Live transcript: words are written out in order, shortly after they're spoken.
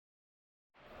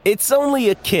It's only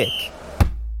a kick,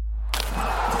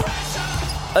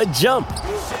 a jump,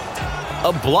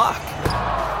 a block.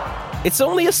 It's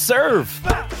only a serve.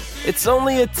 It's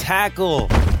only a tackle,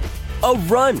 a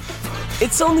run.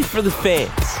 It's only for the fans.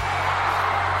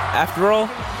 After all,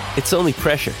 it's only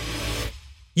pressure.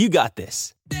 You got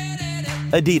this.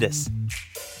 Adidas.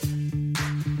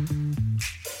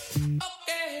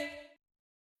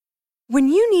 When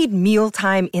you need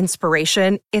mealtime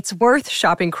inspiration, it's worth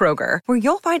shopping Kroger, where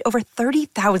you'll find over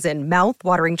 30,000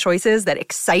 mouth-watering choices that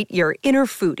excite your inner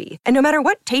foodie. And no matter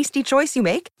what tasty choice you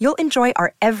make, you'll enjoy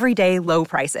our everyday low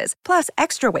prices, plus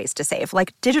extra ways to save,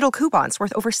 like digital coupons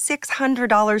worth over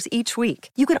 $600 each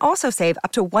week. You can also save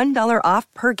up to $1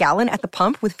 off per gallon at the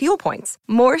pump with fuel points.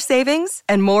 More savings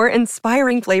and more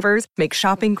inspiring flavors make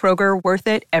shopping Kroger worth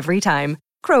it every time.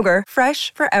 Kroger,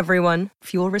 fresh for everyone.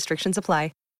 Fuel restrictions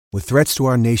apply. With threats to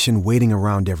our nation waiting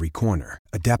around every corner,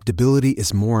 adaptability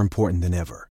is more important than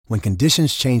ever. When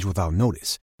conditions change without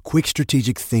notice, quick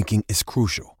strategic thinking is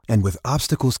crucial. And with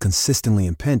obstacles consistently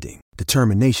impending,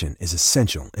 determination is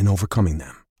essential in overcoming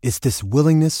them. It's this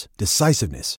willingness,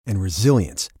 decisiveness, and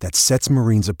resilience that sets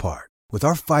Marines apart. With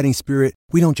our fighting spirit,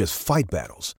 we don't just fight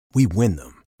battles, we win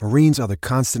them. Marines are the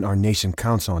constant our nation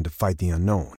counts on to fight the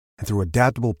unknown. And through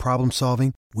adaptable problem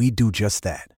solving, we do just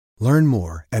that. Learn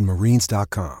more at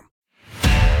marines.com.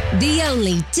 The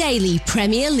only daily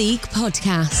Premier League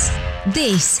podcast.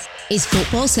 This is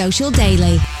Football Social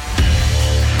Daily.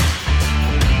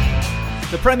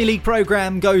 The Premier League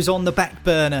programme goes on the back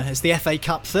burner as the FA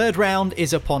Cup third round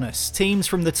is upon us. Teams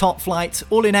from the top flight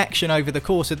all in action over the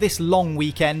course of this long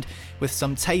weekend with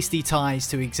some tasty ties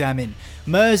to examine.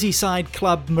 Merseyside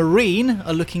club Marine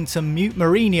are looking to mute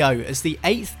Mourinho as the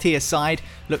 8th tier side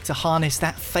look to harness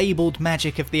that fabled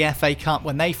magic of the FA Cup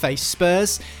when they face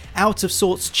Spurs. Out of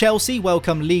sorts Chelsea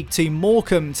welcome League Two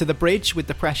Morecambe to the bridge with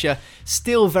the pressure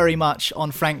still very much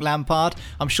on Frank Lampard.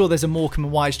 I'm sure there's a Morecambe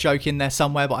and Wise joke in there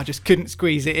somewhere, but I just couldn't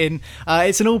squeeze it in.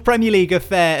 It's an all Premier League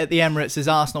affair at the Emirates as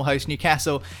Arsenal host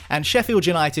Newcastle, and Sheffield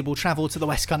United will travel to the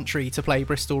West Country to play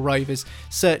Bristol Rovers,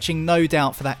 searching no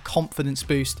doubt for that confidence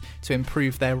boost to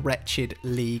improve their wretched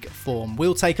league form.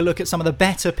 We'll take a look at some of the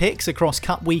better picks across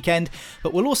Cup weekend,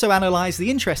 but we'll also analyse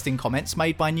the interesting comments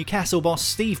made by Newcastle boss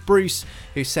Steve Bruce,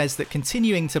 who says that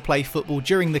continuing to play football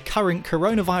during the current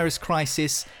coronavirus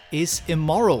crisis is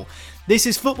immoral. This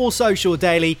is Football Social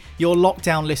Daily, your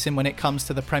lockdown listen when it comes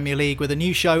to the Premier League, with a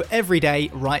new show every day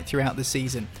right throughout the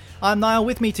season. I'm Niall.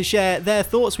 With me to share their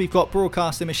thoughts, we've got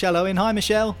broadcaster Michelle Owen. Hi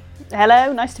Michelle.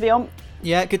 Hello, nice to be on.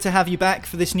 Yeah, good to have you back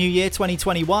for this new year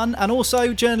 2021, and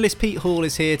also journalist Pete Hall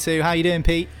is here too. How are you doing,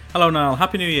 Pete? Hello Niall,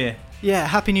 Happy New Year. Yeah,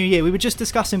 Happy New Year. We were just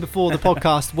discussing before the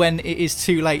podcast when it is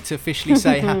too late to officially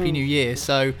say Happy New Year.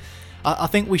 So I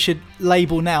think we should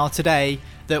label now today,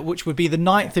 that which would be the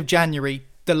 9th of January,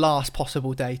 the last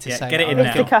possible day to say get it in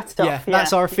now. The cut-off, yeah,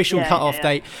 that's our official cut-off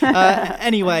date.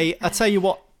 Anyway, I tell you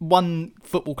what, one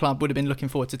football club would have been looking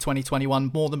forward to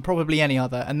 2021 more than probably any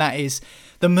other, and that is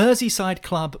the Merseyside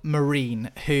club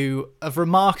Marine, who have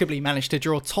remarkably managed to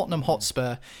draw Tottenham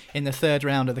Hotspur in the third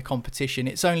round of the competition.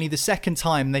 It's only the second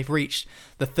time they've reached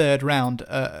the third round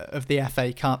of the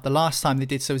FA Cup. The last time they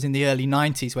did so was in the early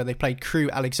 90s, where they played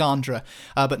Crewe Alexandra.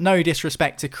 But no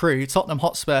disrespect to Crewe, Tottenham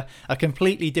Hotspur, a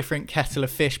completely different kettle of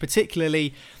fish,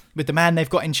 particularly with the man they've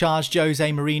got in charge,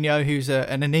 Jose Mourinho, who's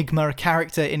an enigma, a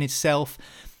character in itself.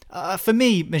 For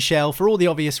me, Michelle, for all the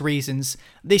obvious reasons,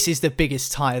 this is the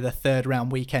biggest tie of the third round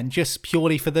weekend, just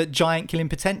purely for the giant killing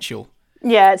potential.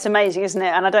 Yeah, it's amazing, isn't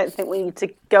it? And I don't think we need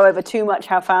to go over too much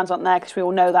how fans aren't there, because we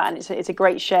all know that, and it's a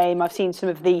great shame. I've seen some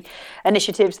of the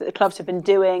initiatives that the clubs have been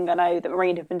doing. I know that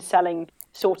Marine have been selling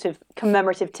sort of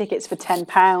commemorative tickets for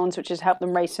 £10, which has helped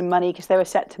them raise some money, because they were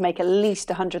set to make at least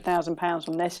 £100,000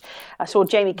 on this. I saw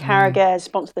Jamie Carragher has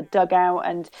sponsored the dugout,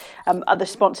 and other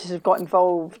sponsors have got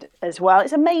involved as well.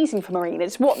 It's amazing for Marine.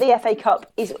 It's what the FA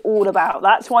Cup is all about.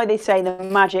 That's why they say the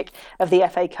magic of the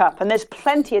FA Cup. And there's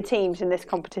plenty of teams in this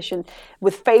competition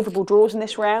with favourable draws in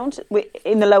this round,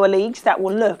 in the lower leagues, that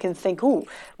will look and think, oh,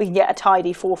 we can get a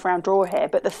tidy fourth round draw here.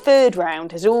 But the third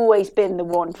round has always been the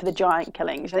one for the giant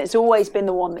killings, and it's always been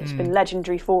the one that's been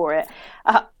legendary for it.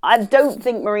 I don't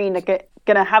think Marine are going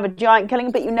to have a giant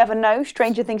killing, but you never know.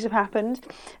 Stranger things have happened.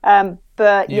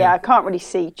 But I can't really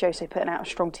see Jose putting out a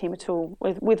strong team at all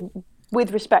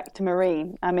with respect to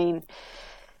Marine. I mean,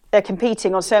 they're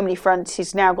competing on so many fronts.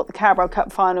 He's now got the Carabao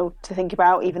Cup final to think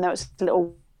about, even though it's a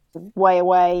little way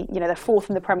away. You know, they're fourth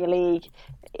in the Premier League.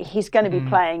 He's going to be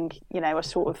playing, a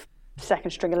sort of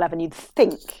second string 11. You'd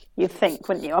think,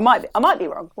 wouldn't you? I might be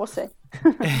wrong. We'll see.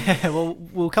 Well,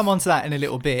 we'll come on to that in a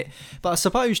little bit. But I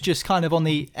suppose just kind of on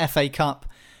the FA Cup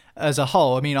as a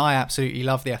whole, I mean, I absolutely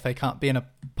love the FA Cup. Being a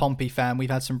Pompey fan, we've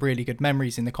had some really good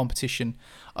memories in the competition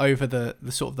over the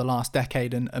sort of the last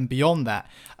decade and beyond that.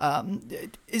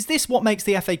 Is this what makes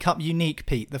the FA Cup unique,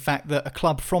 Pete? The fact that a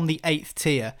club from the 8th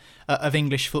tier of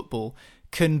English football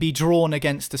can be drawn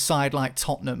against a side like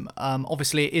Tottenham.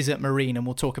 Obviously, it is at Marine, and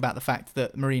we'll talk about the fact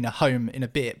that Marine are home in a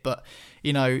bit. But,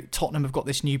 you know, Tottenham have got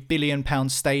this new £1 billion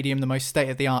stadium, the most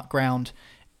state-of-the-art ground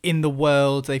in the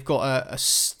world. They've got a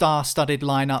star-studded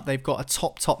lineup. They've got a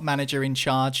top manager in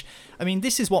charge. I mean,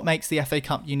 this is what makes the FA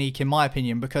Cup unique, in my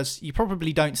opinion, because you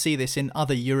probably don't see this in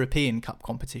other European Cup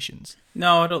competitions.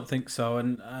 No, I don't think so.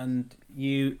 And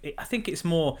I think it's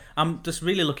more. I'm just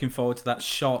really looking forward to that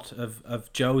shot of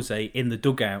Jose in the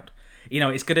dugout. You know,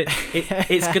 it's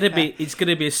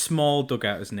gonna be a small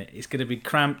dugout, isn't it? It's gonna be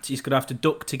cramped. He's gonna have to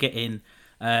duck to get in,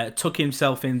 tuck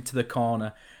himself into the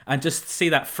corner. And just see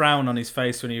that frown on his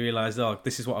face when he realised, oh,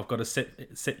 this is what I've got to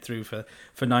sit through for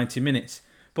 90 minutes.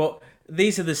 But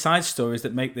these are the side stories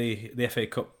that make the FA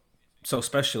Cup so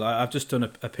special. I've just done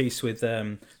a piece with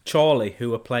Chorley,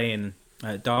 who are playing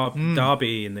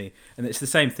Derby and it's the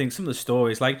same thing. Some of the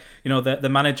stories, like, you know, the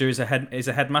manager is a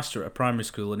headmaster at a primary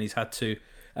school, and he's had to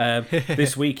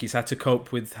this week he's had to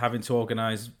cope with having to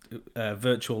organise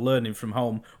virtual learning from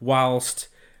home whilst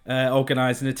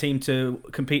organising a team to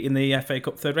compete in the FA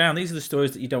Cup third round. These are the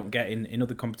stories that you don't get in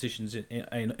other competitions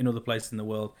in other places in the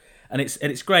world, and it's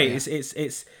great. Yeah.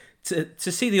 It's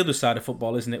to see the other side of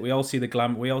football, isn't it? We all see the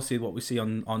glamour. We all see what we see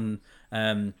on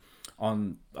a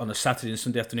Saturday and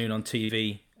Sunday afternoon on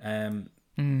TV.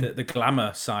 The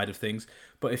glamour side of things.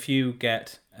 But if you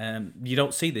get you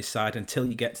don't see this side until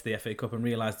you get to the FA Cup and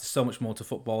realise there's so much more to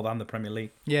football than the Premier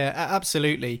League. Yeah,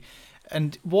 absolutely.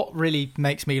 And what really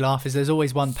makes me laugh is there's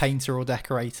always one painter or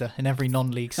decorator in every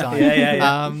non-league side.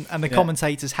 And the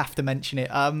commentators have to mention it.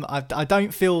 I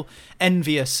don't feel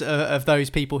envious of those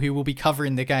people who will be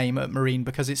covering the game at Marine,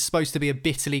 because it's supposed to be a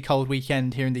bitterly cold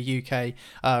weekend here in the UK,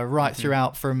 right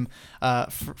throughout from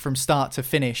start to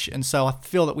finish. And so I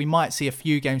feel that we might see a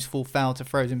few games fall foul to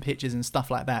frozen pitches and stuff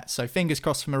like that. So fingers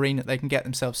crossed for Marine that they can get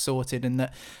themselves sorted and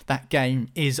that game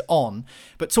is on.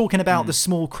 But talking about the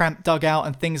small cramped dugout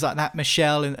and things like that,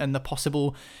 Michelle, and the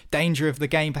possible danger of the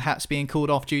game perhaps being called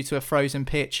off due to a frozen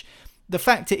pitch. The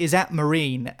fact it is at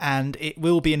Marine, and it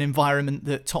will be an environment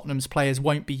that Tottenham's players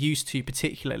won't be used to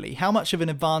particularly, how much of an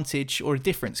advantage or a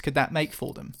difference could that make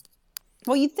for them?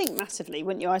 Well, you'd think massively,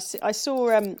 wouldn't you? I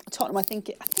saw Tottenham, I think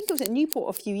it was at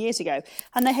Newport a few years ago,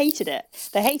 and they hated it.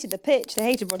 They hated the pitch, they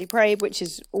hated Roddy Prague, which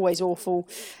is always awful.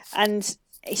 And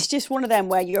it's just one of them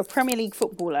where you're a Premier League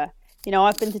footballer. You know,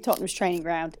 I've been to Tottenham's training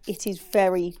ground. It is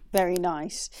very, very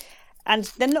nice. And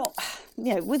they're not,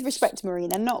 you know, with respect to Marine,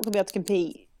 they're not going to be able to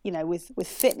compete, you know, with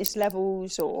fitness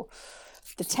levels or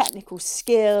the technical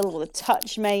skill or the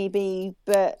touch maybe,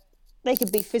 but they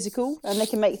can be physical and they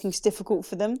can make things difficult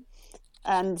for them.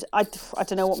 And I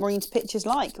don't know what Marine's pitch is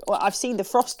like. Well, I've seen the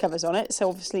frost covers on it, so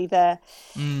obviously they're,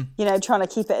 you know, trying to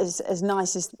keep it as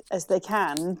nice as they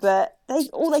can. But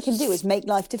all they can do is make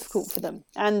life difficult for them.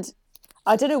 And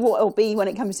I don't know what it'll be when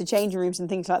it comes to changing rooms and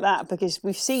things like that, because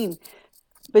we've seen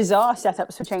bizarre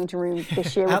setups for changing rooms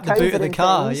this year with Out the COVID boot of the and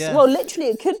car, things. yeah. Well, literally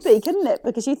it could be, couldn't it?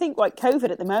 Because you think, like, COVID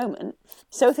at the moment.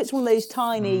 So if it's one of those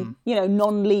tiny, you know,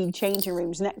 non-league changing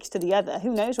rooms next to the other,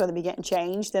 who knows whether they're getting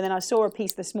changed. And then I saw a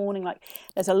piece this morning, like,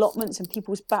 there's allotments in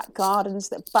people's back gardens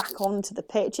that back onto the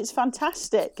pitch. It's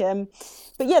fantastic.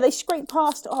 But yeah, they scraped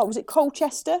past, was it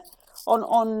Colchester?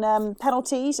 On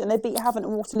penalties, and they beat Havant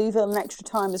and Waterlooville in extra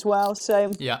time as well.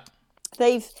 So yeah,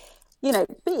 they've, you know,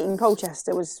 beating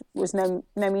Colchester was no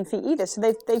mean feat either. So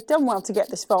they've done well to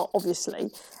get this far. Obviously,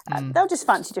 they'll just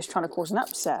fancy trying to cause an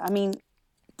upset. I mean,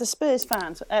 the Spurs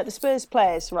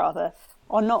players rather,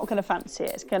 are not going to fancy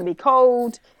it. It's going to be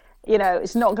cold. You know,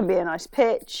 it's not going to be a nice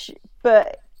pitch,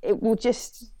 but it will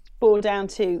just boil down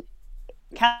to,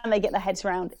 can they get their heads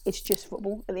around it's just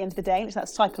football at the end of the day? And it's that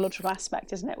psychological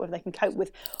aspect, isn't it? Whether they can cope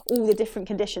with all the different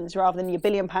conditions rather than your £1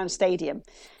 billion stadium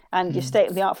and your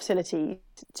state-of-the-art facility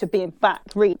to being back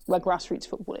really where grassroots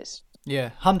football is.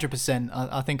 Yeah, 100%.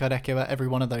 I think I'd echo every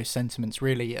one of those sentiments,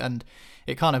 really. And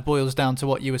it kind of boils down to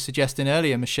what you were suggesting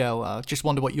earlier, Michelle. I just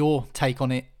wonder what your take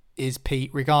on it is,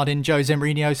 Pete, regarding Jose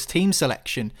Mourinho's team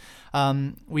selection.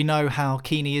 We know how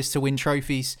keen he is to win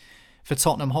trophies for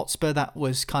Tottenham Hotspur. That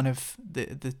was kind of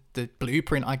the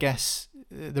blueprint, I guess.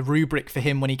 The rubric for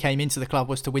him when he came into the club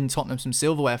was to win Tottenham some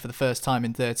silverware for the first time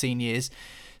in 13 years.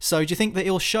 So do you think that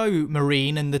he'll show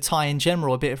Marine and the tie in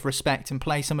general a bit of respect and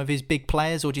play some of his big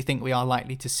players, or do you think we are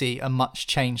likely to see a much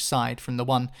changed side from the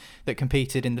one that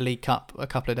competed in the League Cup a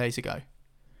couple of days ago?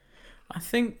 I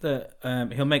think that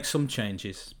he'll make some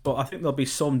changes, but I think there'll be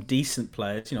some decent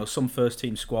players, some first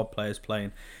team squad players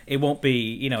playing. It won't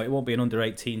be, it won't be an under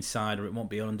 18 side, or it won't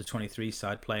be an under 23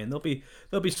 side playing.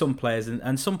 There'll be some players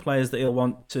and some players that he'll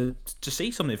want to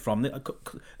see something from.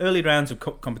 Early rounds of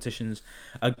cup competitions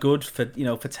are good for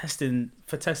testing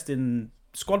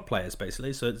squad players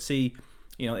basically. So to see,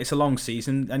 it's a long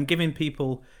season and giving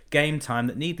people game time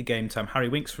that need the game time. Harry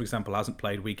Winks, for example, hasn't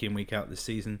played week in, week out this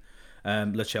season.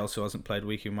 Lo Celso hasn't played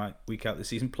week in, week out this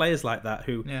season. Players like that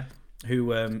who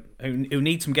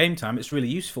need some game time. It's really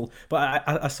useful. But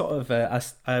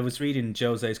I was reading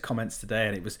Jose's comments today,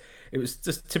 and it was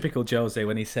just typical Jose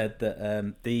when he said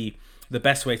that the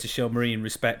best way to show Marine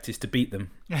respect is to beat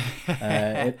them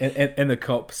in the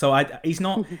cup. So he's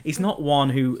not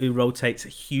one who rotates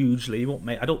hugely. He won't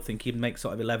make. I don't think he'd make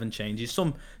sort of 11 changes.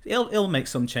 He'll make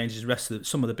some changes. Rest of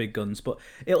some of the big guns, but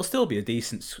it'll still be a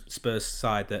decent Spurs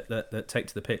side that take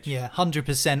to the pitch. Yeah,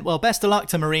 100%. Well, best of luck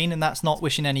to Marine, and that's not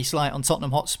wishing any slight on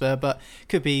Tottenham Hotspur, but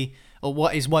could be. Or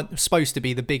what is supposed to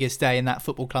be the biggest day in that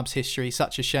football club's history.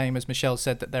 Such a shame, as Michelle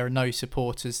said, that there are no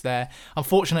supporters there.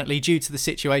 Unfortunately, due to the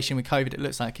situation with COVID, it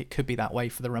looks like it could be that way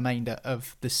for the remainder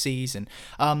of the season.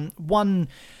 One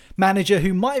manager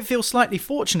who might feel slightly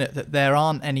fortunate that there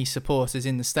aren't any supporters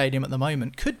in the stadium at the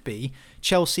moment could be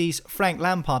Chelsea's Frank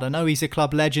Lampard. I know he's a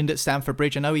club legend at Stamford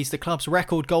Bridge. I know he's the club's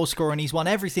record goal scorer, and he's won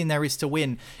everything there is to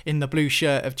win in the blue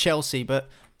shirt of Chelsea, but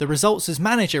the results as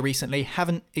manager recently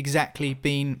haven't exactly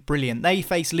been brilliant. They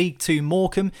face League Two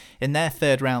Morecambe in their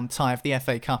third round tie of the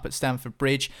FA Cup at Stamford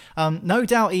Bridge. No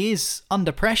doubt he is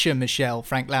under pressure, Michelle,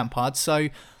 Frank Lampard, so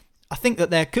I think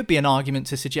that there could be an argument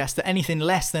to suggest that anything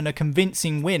less than a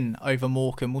convincing win over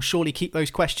Morecambe will surely keep those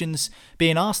questions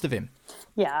being asked of him.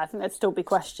 Yeah, I think there'd still be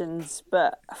questions,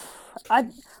 but I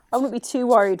wouldn't be too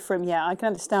worried for him yet. I can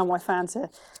understand why fans are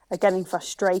getting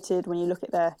frustrated when you look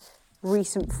at their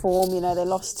recent form. They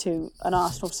lost to an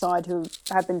Arsenal side who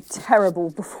had been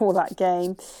terrible before that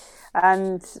game,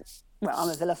 and well, I'm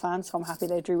a Villa fan, so I'm happy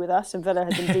they drew with us, and Villa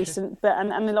had been decent, but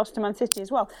and they lost to Man City as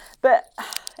well. But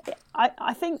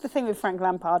I think the thing with Frank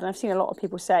Lampard, and I've seen a lot of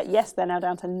people say it, yes, they're now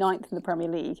down to 9th in the Premier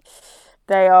League.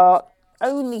 They are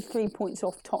only 3 points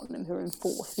off Tottenham, who are in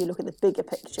 4th, if you look at the bigger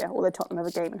picture, although Tottenham have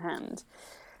a game in hand.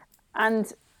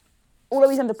 And although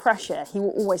he's under pressure, he will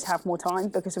always have more time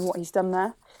because of what he's done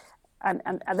there. And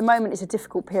at the moment, it's a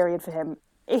difficult period for him.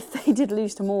 If they did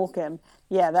lose to Morecambe,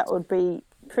 yeah, that would be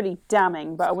pretty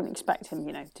damning, but I wouldn't expect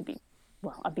him, to be,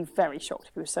 well, I'd be very shocked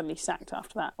if he was suddenly sacked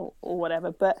after that or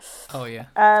whatever. But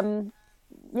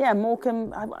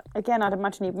Morecambe, again, I'd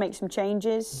imagine he'd make some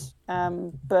changes,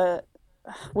 but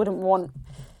wouldn't want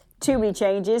too many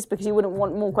changes because he wouldn't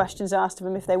want more questions asked of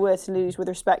him if they were to lose with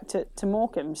respect to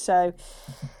Morecambe. So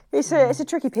it's a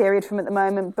tricky period for him at the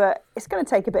moment, but it's going to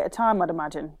take a bit of time, I'd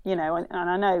imagine. And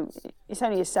I know it's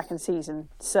only his second season,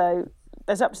 so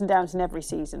there's ups and downs in every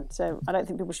season. So I don't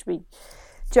think people should be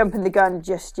jumping the gun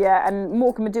just yet. And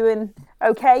Morecambe are doing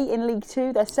okay in League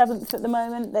Two. They're 7th at the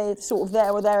moment. They're sort of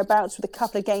there or thereabouts with a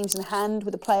couple of games in hand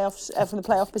with the playoffs from the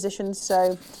playoff positions.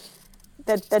 So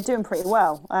they're doing pretty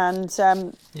well. And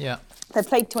they've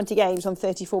played 20 games on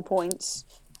 34 points.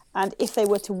 And if they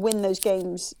were to win those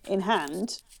games in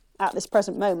hand at this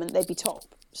present moment, they'd be top.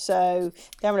 So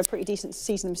they're having a pretty decent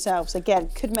season themselves. Again,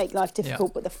 could make life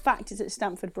difficult, but the fact is at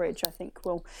Stamford Bridge, I think,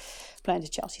 will play into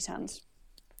Chelsea's hands.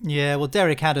 Yeah, well,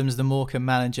 Derek Adams, the Morecambe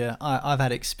manager, I've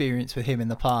had experience with him in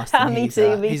the past. Me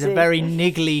too. He's a very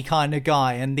niggly kind of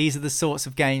guy, and these are the sorts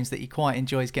of games that he quite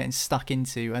enjoys getting stuck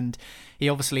into. And he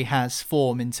obviously has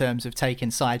form in terms of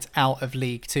taking sides out of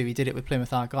League Two. He did it with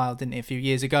Plymouth Argyle, didn't he, a few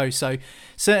years ago? So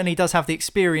certainly does have the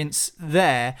experience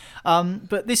there.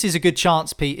 But this is a good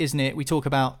chance, Pete, isn't it? We talk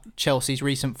about Chelsea's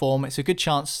recent form. It's a good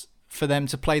chance for them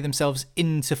to play themselves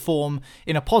into form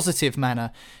in a positive manner.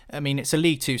 I mean, it's a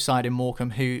League Two side in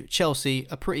Morecambe who Chelsea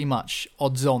are pretty much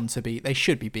odds on to beat. They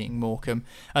should be beating Morecambe.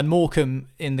 And Morecambe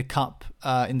in the Cup,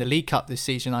 in the League Cup this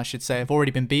season, I should say, have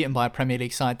already been beaten by a Premier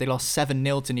League side. They lost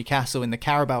 7-0 to Newcastle in the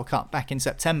Carabao Cup back in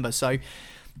September. So,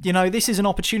 this is an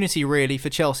opportunity really for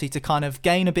Chelsea to kind of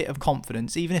gain a bit of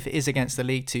confidence, even if it is against the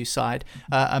League Two side,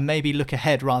 and maybe look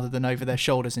ahead rather than over their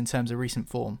shoulders in terms of recent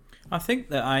form. I think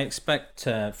that I expect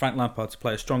Frank Lampard to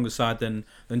play a stronger side than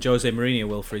Jose Mourinho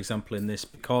will, for example, in this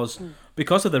because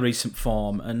of the recent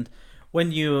form. And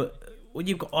when you've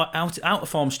got out of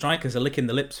form strikers are licking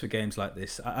the lips for games like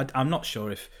this, I'm not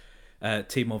sure if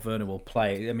Timo Werner will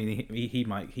play. I mean, he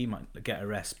might get a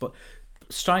rest, but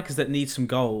strikers that need some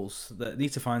goals, that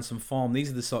need to find some form, these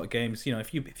are the sort of games.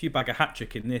 If you bag a hat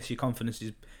trick in this, your confidence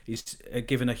is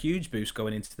given a huge boost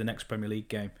going into the next Premier League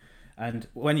game. And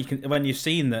when you've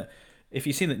seen that if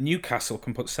you've seen that Newcastle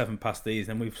can put 7 past these,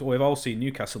 then we've all seen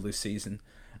Newcastle this season.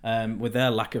 With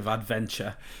their lack of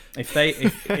adventure, if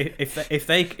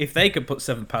they could put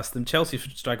 7 past them, Chelsea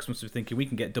strikers must be thinking we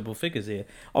can get double figures here.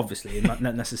 Obviously, it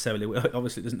doesn't necessarily work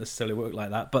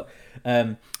like that. But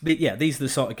yeah, these are the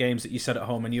sort of games that you set at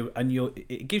home, and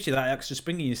it gives you that extra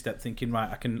spring in your step, thinking,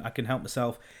 right, I can help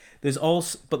myself. There's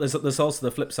also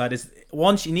the flip side is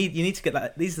once you need to get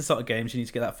that. These are the sort of games you need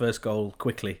to get that first goal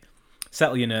quickly,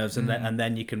 settle your nerves, and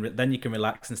then you can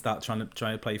relax and start trying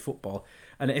to play football.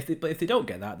 And if they don't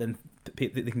get that, then they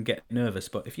can get nervous.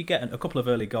 But if you get a couple of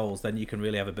early goals, then you can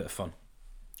really have a bit of fun.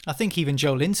 I think even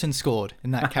Joe Linton scored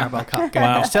in that Carabao Cup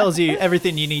game, which tells you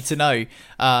everything you need to know.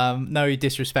 No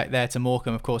disrespect there to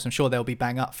Morecambe, of course. I'm sure they'll be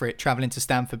bang up for it, travelling to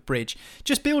Stamford Bridge.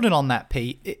 Just building on that,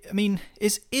 Pete, I mean,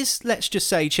 is let's just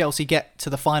say Chelsea get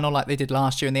to the final like they did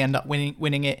last year and they end up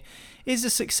winning it. Is a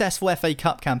successful FA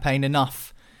Cup campaign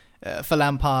enough for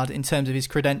Lampard in terms of his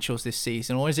credentials this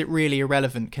season, or is it really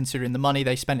irrelevant considering the money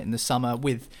they spent in the summer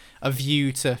with a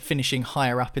view to finishing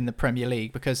higher up in the Premier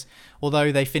League? Because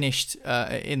although they finished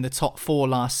in the top 4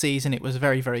 last season, it was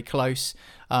very, very close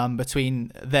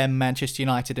between them, Manchester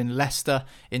United and Leicester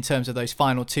in terms of those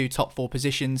final 2 top 4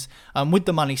 positions. With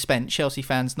the money spent, Chelsea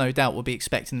fans no doubt will be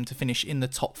expecting them to finish in the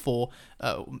top 4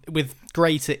 with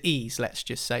greater ease, let's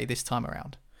just say, this time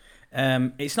around.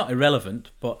 It's not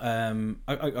irrelevant, but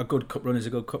a good cup run is a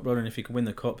good cup run, and if you can win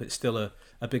the cup, it's still a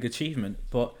big achievement.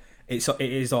 But it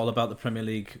is all about the Premier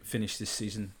League finish this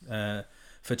season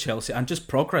for Chelsea and just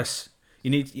progress. You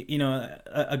need,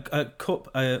 a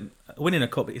cup. Winning a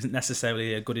cup isn't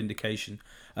necessarily a good indication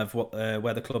of what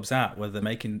where the club's at, whether they're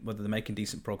making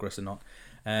decent progress or not.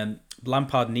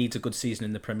 Lampard needs a good season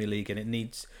in the Premier League, and it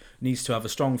needs to have a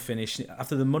strong finish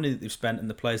after the money that they've spent and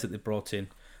the players that they've brought in.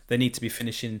 They need to be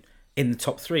finishing in the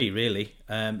top 3, really.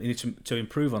 They need to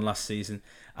improve on last season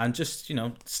and just,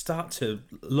 start to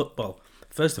look, well,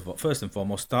 first and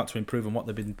foremost, start to improve on what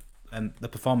they've been the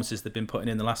performances they've been putting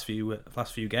in the last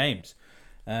few games.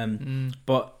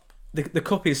 But the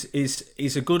cup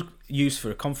is a good use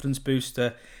for a confidence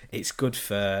booster. It's good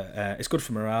for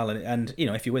morale, and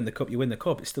if you win the cup, you win the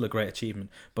cup. It's still a great achievement.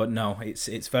 But no, it's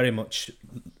very much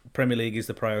Premier League is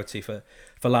the priority for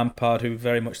Lampard, who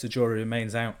very much the jury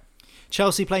remains out.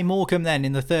 Chelsea play Morecambe then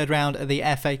in the 3rd round of the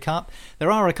FA Cup.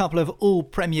 There are a couple of all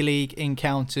Premier League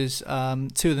encounters. 2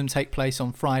 of them take place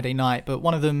on Friday night, but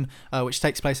one of them, which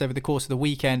takes place over the course of the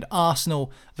weekend,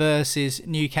 Arsenal versus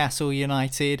Newcastle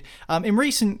United. In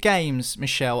recent games,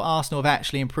 Michelle, Arsenal have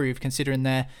actually improved considering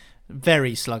their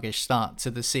very sluggish start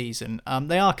to the season.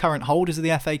 They are current holders of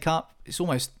the FA Cup. It's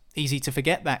almost easy to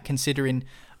forget that considering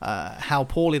how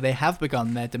poorly they have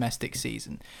begun their domestic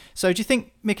season. So do you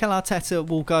think Mikel Arteta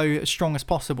will go as strong as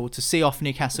possible to see off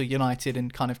Newcastle United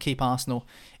and kind of keep Arsenal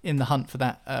in the hunt for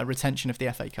that retention of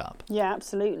the FA Cup? Yeah,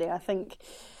 absolutely. I think,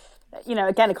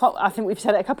 again, I think we've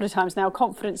said it a couple of times now,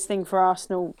 confidence thing for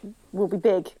Arsenal will be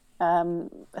big,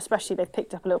 especially they've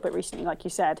picked up a little bit recently, like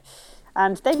you said.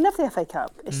 And they love the FA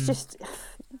Cup. It's just,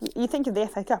 you think of the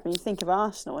FA Cup and you think of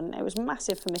Arsenal, and it was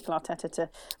massive for Mikel Arteta to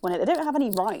win it. They don't have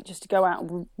any right just to go out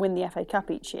and win the FA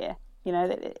Cup each year.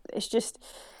 It's just,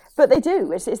 but they do.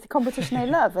 It's the competition they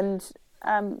love. And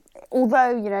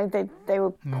although, they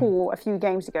were poor a few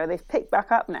games ago, they've picked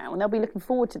back up now, and they'll be looking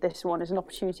forward to this one as an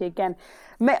opportunity again.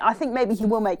 I think maybe he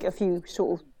will make a few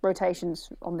sort of rotations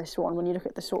on this one when you look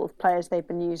at the sort of players they've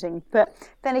been using. But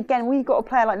then again, we've got a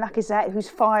player like Lacazette who's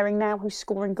firing now, who's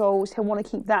scoring goals. He'll want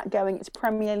to keep that going. It's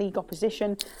Premier League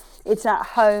opposition. It's at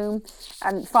home,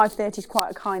 and 5:30 is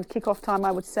quite a kind kick-off time,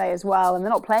 I would say, as well. And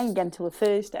they're not playing again until the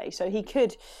Thursday, so he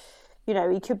could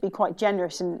be quite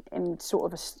generous in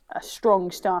sort of a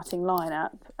strong starting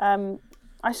lineup.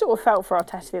 I sort of felt for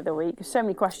Arteta the other week. There's so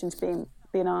many questions being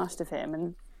asked of him,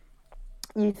 and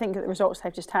you think that the results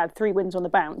they've just had, 3 wins on the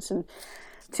bounce, and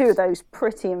 2 of those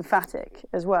pretty emphatic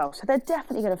as well. So they're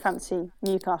definitely going to fancy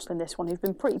Newcastle in this one, who've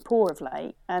been pretty poor of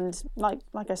late. And like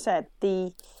I said,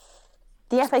 the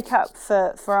FA Cup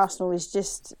for Arsenal is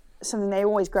just something they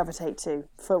always gravitate to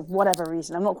for whatever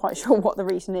reason. I'm not quite sure what the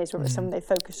reason is, whether it's something they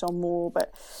focus on more,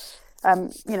 but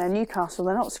Newcastle,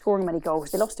 they're not scoring many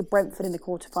goals. They lost to Brentford in the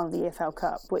quarterfinal of the EFL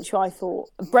Cup, which I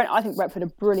think Brentford are a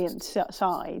brilliant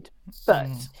side, but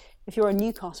if you're a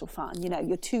Newcastle fan,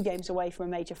 you're 2 games away from a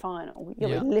major final.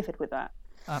 You'll be livid with that.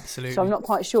 Absolutely. So I'm not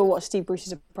quite sure what Steve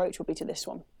Bruce's approach will be to this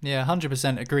one. Yeah,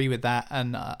 100% agree with that,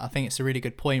 and I think it's a really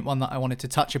good point, one that I wanted to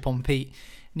touch upon, Pete.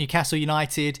 Newcastle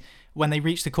United, when they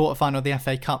reached the quarterfinal of the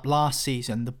FA Cup last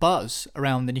season, the buzz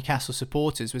around the Newcastle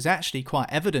supporters was actually quite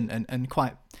evident and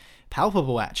quite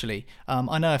palpable, actually.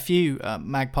 I know a few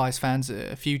Magpies fans,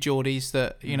 a few Geordies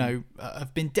that,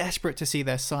 have been desperate to see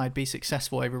their side be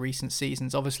successful over recent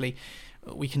seasons. Obviously,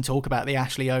 we can talk about the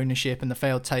Ashley ownership and the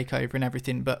failed takeover and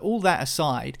everything, but all that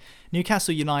aside,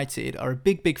 Newcastle United are a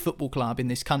big football club in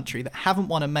this country that haven't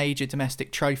won a major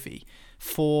domestic trophy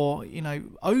for,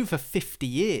 over 50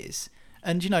 years.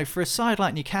 And, for a side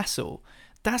like Newcastle,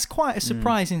 that's quite a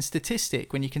surprising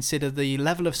statistic when you consider the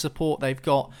level of support they've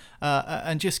got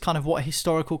and just kind of what a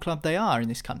historical club they are in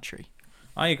this country.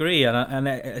 I agree, and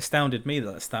it astounded me,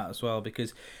 that stat as well,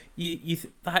 because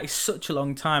that is such a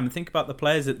long time. Think about the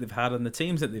players that they've had and the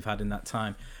teams that they've had in that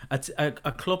time.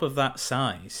 A club of that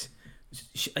size,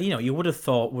 you would have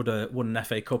thought would have won an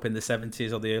FA Cup in the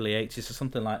 70s or the early 80s or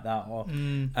something like that,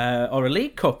 or a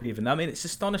League Cup even. I mean, it's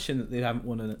astonishing that they haven't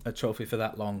won a trophy for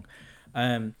that long.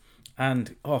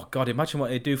 And oh God, imagine what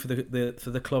they do for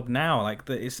the club now. Like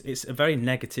it's a very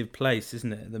negative place,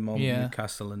 isn't it, at the moment,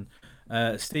 Newcastle.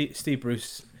 And Steve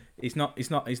Bruce, he's not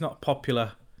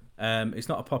popular. He's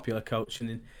not a popular coach,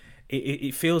 and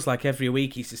it feels like every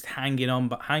week he's just hanging on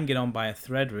by a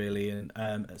thread, really, and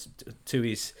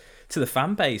to the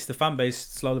fan base. The fan base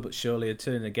slowly but surely are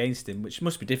turning against him, which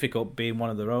must be difficult being one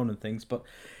of their own and things. But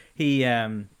he,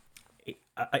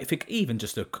 I think even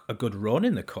just a good run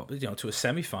in the cup, to a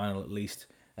semi-final at least,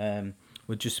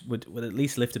 would at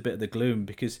least lift a bit of the gloom,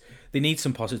 because they need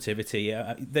some positivity.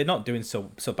 They're not doing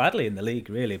so badly in the league,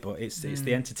 really, but it's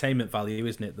the entertainment value,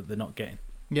 isn't it, that they're not getting.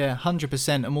 Yeah,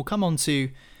 100%. And we'll come on to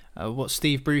what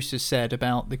Steve Bruce has said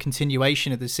about the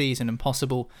continuation of the season and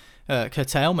possible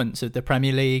curtailments of the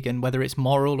Premier League, and whether it's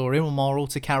moral or immoral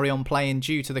to carry on playing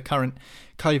due to the current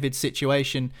COVID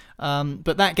situation.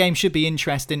 But that game should be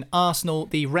interesting. Arsenal,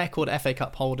 the record FA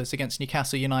Cup holders, against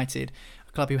Newcastle United,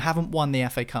 a club who haven't won the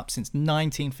FA Cup since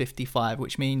 1955,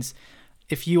 which means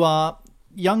if you are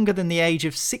younger than the age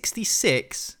of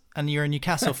 66 and you're a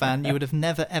Newcastle fan, you would have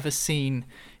never ever seen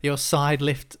your side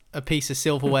lift a piece of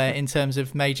silverware in terms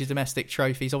of major domestic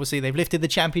trophies. Obviously, they've lifted the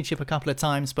Championship a couple of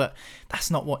times, but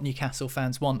that's not what Newcastle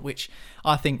fans want, which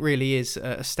I think really is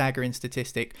a staggering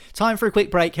statistic. Time for a quick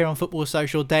break here on Football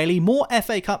Social Daily. More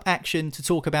FA Cup action to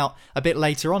talk about a bit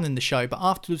later on in the show, but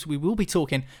afterwards we will be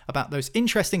talking about those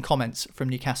interesting comments from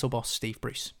Newcastle boss Steve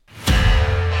Bruce.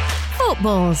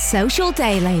 Football Social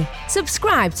Daily.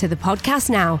 Subscribe to the podcast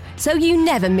now so you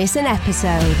never miss an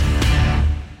episode.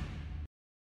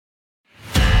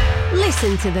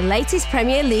 Listen to the latest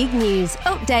Premier League news,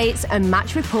 updates and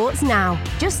match reports now.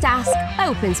 Just ask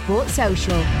Open Sport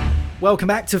Social. Welcome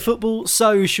back to Football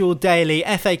Social Daily.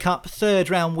 FA Cup third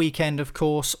round weekend, of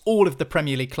course. All of the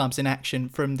Premier League clubs in action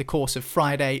from the course of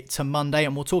Friday to Monday,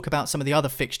 and we'll talk about some of the other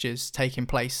fixtures taking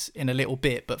place in a little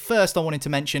bit. But first, I wanted to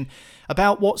mention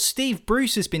about what Steve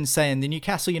Bruce has been saying. The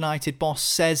Newcastle United boss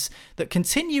says that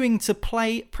continuing to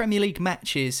play Premier League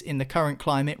matches in the current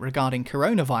climate regarding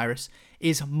coronavirus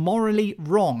is morally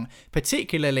wrong,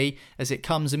 particularly as it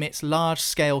comes amidst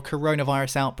large-scale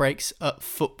coronavirus outbreaks at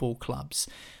football clubs.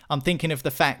 I'm thinking of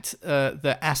the fact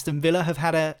that Aston Villa have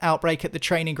had an outbreak at the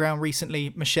training ground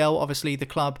recently. Michelle, obviously the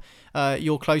club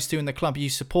you're close to and the club you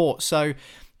support. So,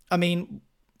 I mean,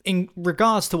 in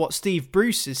regards to what Steve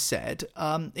Bruce has said,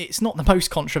 it's not the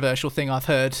most controversial thing I've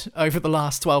heard over the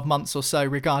last 12 months or so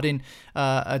regarding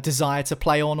a desire to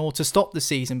play on or to stop the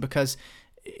season, because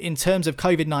in terms of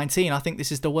COVID-19, I think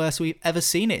this is the worst we've ever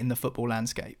seen it in the football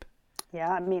landscape.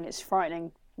 Yeah, I mean, it's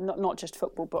frightening. Not just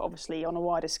football, but obviously on a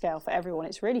wider scale for everyone.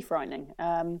 It's really frightening.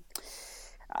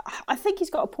 I think he's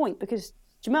got a point, because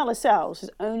Jamal Lascelles has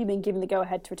only been given the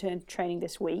go-ahead to return to training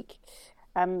this week.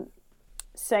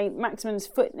 St. Maximin's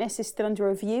fitness is still under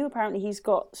review. Apparently he's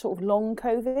got sort of long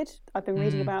COVID. I've been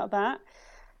reading about that.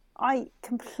 I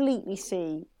completely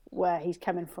see where he's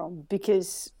coming from,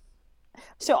 because...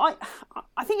 So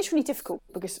I think it's really difficult,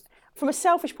 because from a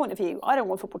selfish point of view, I don't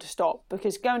want football to stop,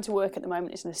 because going to work at the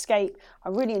moment is an escape. I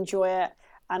really enjoy it.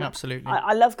 And absolutely.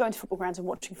 I love going to football grounds and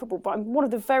watching football, but I'm one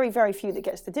of the very, very few that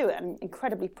gets to do it. I'm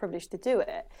incredibly privileged to do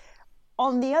it.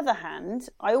 On the other hand,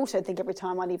 I also think every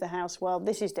time I leave the house, well,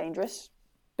 this is dangerous,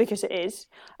 because it is.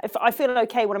 I feel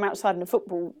okay when I'm outside in a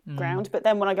football ground, but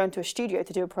then when I go into a studio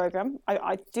to do a programme,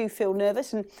 I do feel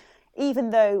nervous. And even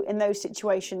though in those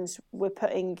situations we're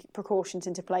putting precautions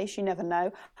into place, you never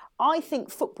know. I think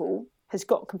football has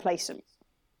got complacent,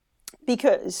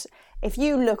 because if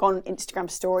you look on Instagram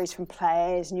stories from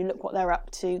players and you look what they're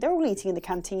up to, they're all eating in the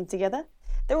canteen together.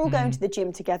 They're all going to the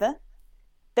gym together.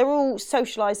 They're all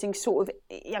socialising sort of,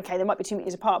 okay, they might be 2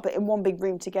 meters apart, but in one big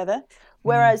room together.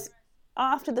 Whereas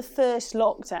after the first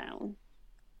lockdown,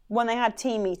 when they had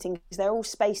team meetings, they're all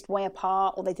spaced way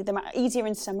apart, or they did them easier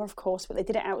in summer, of course, but they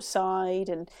did it outside,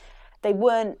 and They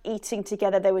weren't eating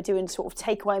together. They were doing sort of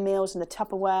takeaway meals in the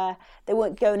Tupperware. They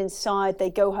weren't going inside. They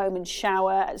go home and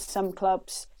shower at some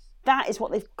clubs. That is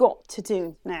what they've got to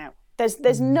do now.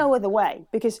 There's no other way,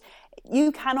 because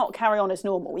you cannot carry on as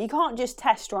normal. You can't just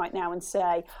test right now and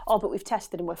say, oh, but we've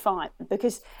tested and we're fine,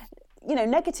 because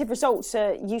negative results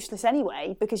are useless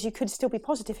anyway, because you could still be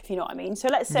positive, if you know what I mean. So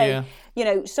let's say,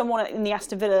 someone in the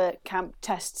Aston Villa camp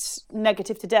tests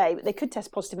negative today, but they could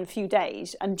test positive in a few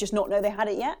days and just not know they had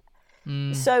it yet.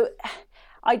 So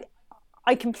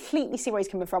I completely see where he's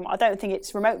coming from. I don't think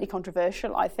it's remotely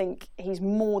controversial. I think he's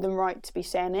more than right to be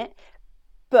saying it.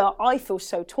 But I feel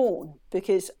so torn,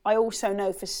 because I also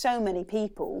know for so many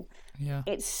people,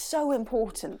 it's so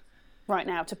important right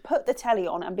now to put the telly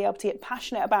on and be able to get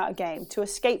passionate about a game, to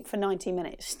escape for 90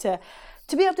 minutes, to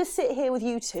be able to sit here with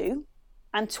you two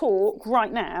and talk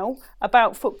right now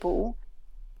about football.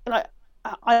 Like,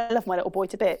 I love my little boy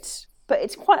to bits, but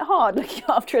it's quite hard looking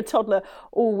after a toddler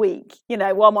all week,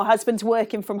 while my husband's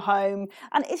working from home.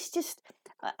 And it's just,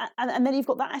 and then you've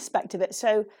got that aspect of it.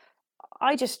 So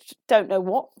I just don't know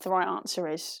what the right answer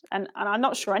is. And I'm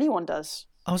not sure anyone does.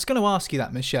 I was going to ask you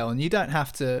that, Michelle, and you don't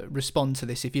have to respond to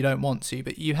this if you don't want to,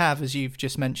 but you have, as you've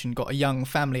just mentioned, got a young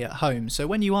family at home. So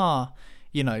when you are,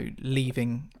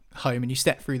 leaving home and you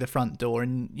step through the front door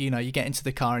and, you get into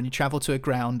the car and you travel to a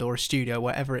ground or a studio,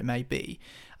 whatever it may be.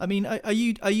 I mean, are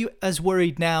you as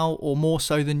worried now, or more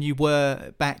so than you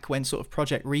were back when sort of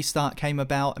Project Restart came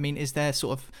about? I mean, is there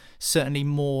sort of certainly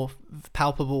more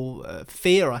palpable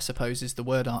fear, I suppose is the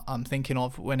word I'm thinking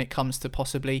of, when it comes to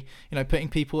possibly, putting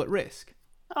people at risk?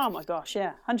 Oh my gosh,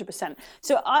 yeah, 100%.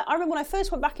 So I remember when I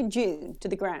first went back in June to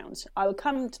the grounds, I would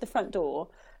come to the front door,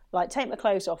 like take my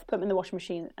clothes off, put them in the washing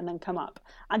machine and then come up.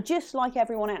 And just like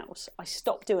everyone else, I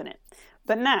stopped doing it.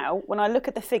 But now, when I look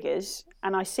at the figures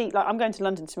and I see, like, I'm going to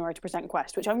London tomorrow to present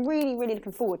Quest, which I'm really, really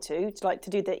looking forward to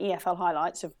do the EFL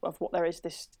highlights of what there is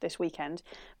this weekend.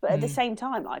 But at the same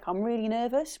time, like, I'm really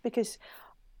nervous, because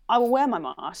I will wear my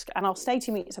mask and I'll stay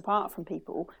 2 meters apart from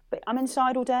people, but I'm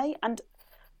inside all day. And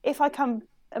if I come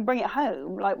and bring it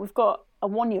home, like, we've got a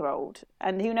 1-year-old,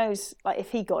 and who knows, like, if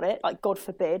he got it, like, God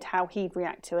forbid, how he'd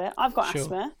react to it. I've got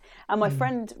asthma, and my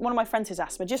friend, one of my friends has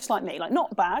asthma, just like me, like,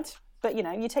 not bad, but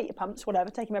you take your pumps, whatever,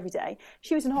 take them every day.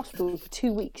 She was in hospital for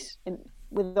 2 weeks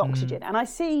with oxygen, and I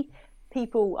see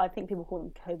people, I think people call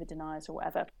them COVID deniers or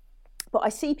whatever, but I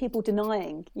see people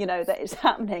denying, that it's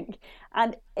happening,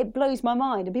 and it blows my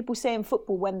mind. And people say in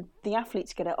football, when the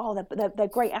athletes get it, oh, they're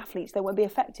great athletes, they won't be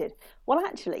affected. Well,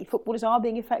 actually, footballers are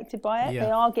being affected by it. Yeah.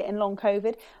 They are getting long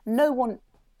COVID. No one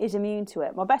is immune to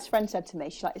it. My best friend said to me,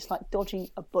 she's like, it's like dodging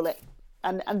a bullet,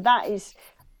 and that is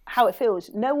how it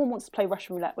feels. No one wants to play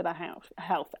Russian roulette with our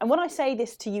health. And when I say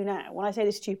this to you now, when I say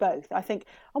this to you both, I think,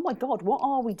 oh my God, what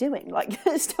are we doing? Like,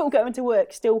 still going to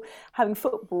work, still having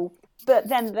football. But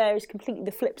then there is completely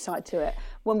the flip side to it.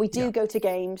 When we do go to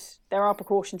games, there are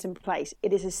precautions in place.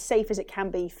 It is as safe as it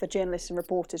can be for journalists and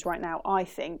reporters right now, I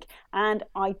think. And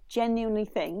I genuinely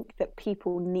think that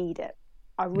people need it.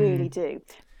 I really do.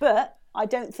 But I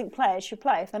don't think players should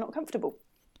play if they're not comfortable.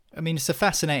 I mean, it's a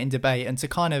fascinating debate, and to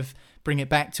kind of bring it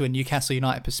back to a Newcastle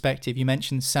United perspective, you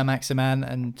mentioned Saint-Maximin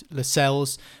and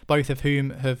Lascelles, both of whom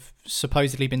have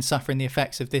supposedly been suffering the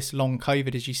effects of this long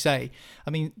COVID, as you say. I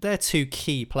mean, they're two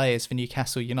key players for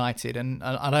Newcastle United, and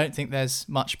I don't think there's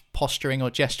much posturing or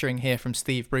gesturing here from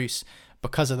Steve Bruce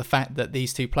because of the fact that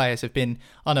these two players have been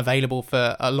unavailable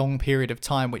for a long period of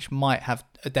time, which might have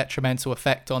a detrimental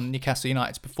effect on Newcastle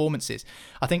United's performances.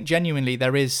 I think genuinely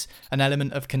there is an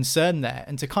element of concern there.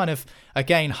 And to kind of,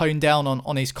 again, hone down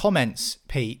on his comments,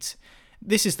 Pete,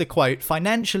 this is the quote: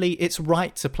 "Financially, it's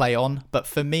right to play on, but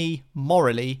for me,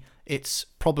 morally, it's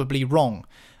probably wrong."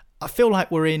 I feel like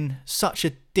we're in such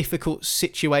a difficult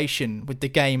situation with the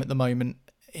game at the moment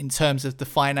in terms of the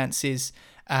finances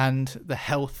and the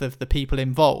health of the people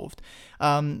involved.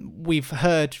 We've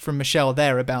heard from Michelle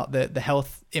there about the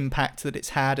health impact that it's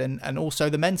had, and also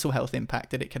the mental health impact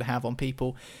that it could have on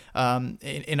people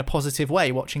in a positive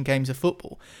way watching games of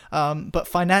football. But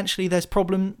financially, there's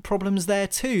problems there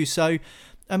too. So,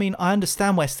 I mean, I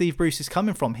understand where Steve Bruce is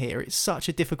coming from here. It's such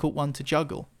a difficult one to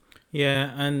juggle.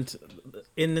 Yeah, and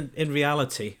in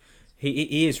reality,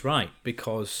 he is right,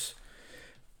 because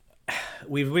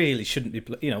we really shouldn't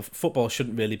be, football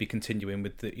shouldn't really be continuing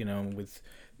with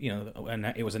and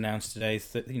it was announced today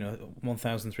that,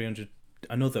 1,300,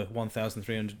 another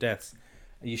 1,300 deaths.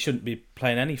 You shouldn't be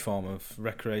playing any form of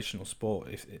recreational sport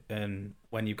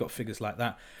when you've got figures like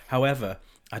that. However,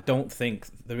 I don't think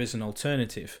there is an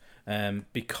alternative,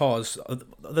 because of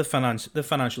the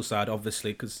financial side,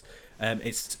 obviously, because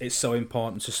it's so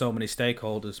important to so many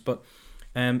stakeholders. But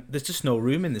there's just no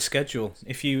room in the schedule.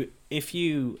 If you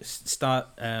you start,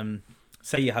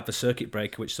 say you have a circuit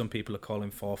breaker, which some people are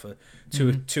calling for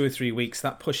two or 3 weeks,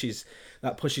 that pushes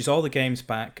all the games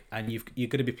back, and you're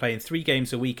going to be playing 3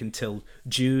 games a week until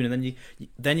June, and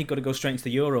then you've got to go straight into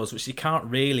the Euros, which you can't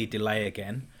really delay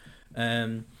again,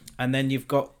 and then you've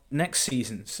got next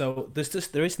season. So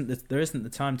there isn't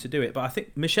the time to do it. But I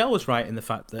think Michelle was right in the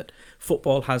fact that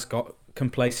football has got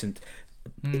complacent.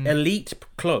 Elite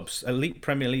clubs, elite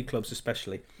Premier League clubs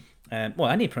especially,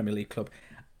 any Premier League club,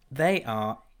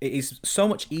 it is so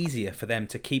much easier for them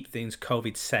to keep things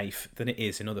COVID safe than it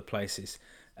is in other places,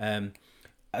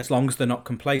 as long as they're not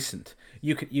complacent.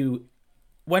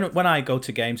 When I go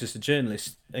to games as a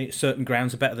journalist, certain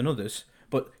grounds are better than others,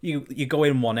 but you go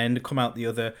in one end and come out the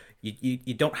other.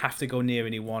 You don't have to go near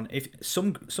anyone. If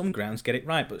some grounds get it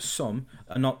right, but some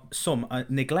are not. Some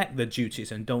neglect their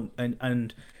duties and don't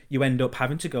and you end up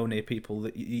having to go near people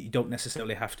that you don't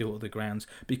necessarily have to at other grounds,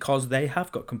 because they have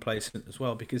got complacent as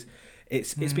well. Because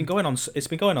it's been going on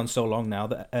so long now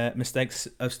that mistakes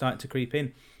have started to creep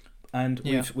in, and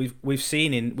we've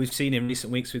seen in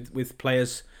recent weeks with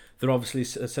players that obviously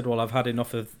said, well, I've had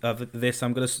enough of this,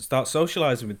 I'm going to start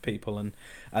socialising with people, and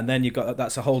then you've got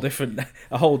that's a whole different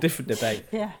debate.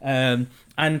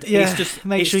 It's just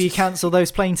make sure you cancel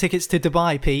those plane tickets to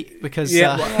Dubai, Pete, because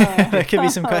there could be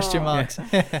some question marks.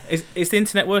 Is the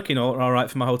internet working all right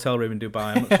for my hotel room in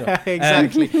Dubai? I'm not sure.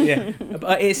 Exactly.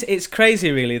 But it's crazy,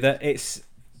 really, that it's.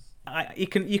 You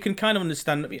can kind of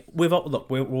understand. We're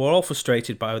all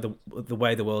frustrated by the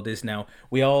way the world is now.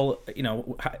 We all,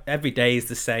 every day is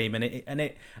the same,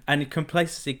 and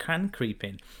complacency can creep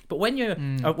in. But when you're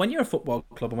a football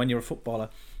club and when you're a footballer,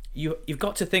 you've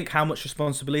got to think how much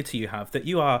responsibility you have. That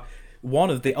you are one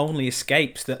of the only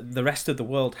escapes that the rest of the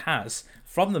world has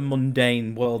from the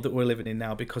mundane world that we're living in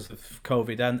now because of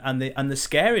COVID and the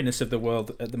scariness of the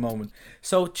world at the moment.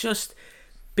 So just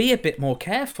be a bit more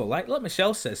careful. Like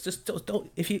Michelle says, just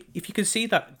don't. If you can see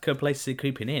that complacency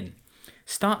creeping in,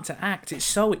 start to act. It's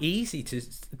so easy to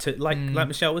like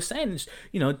Michelle was saying,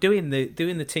 doing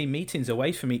the team meetings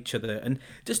away from each other and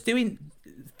just doing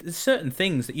certain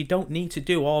things that you don't need to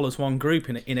do all as one group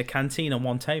in a canteen on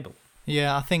one table.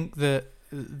 Yeah, I think that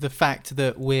the fact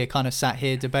that we're kind of sat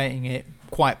here debating it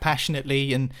quite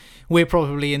passionately, and we're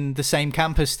probably in the same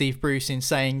camp as Steve Bruce in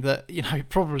saying that it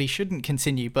probably shouldn't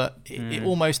continue, but it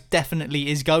almost definitely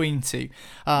is going to.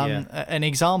 An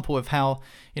example of how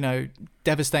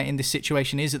devastating this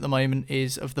situation is at the moment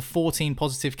is of the 14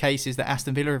 positive cases that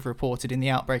Aston Villa have reported in the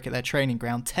outbreak at their training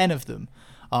ground, 10 of them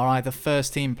are either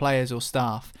first team players or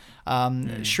staff.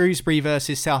 Shrewsbury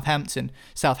versus Southampton.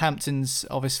 Southampton's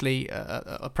obviously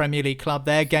a Premier League club.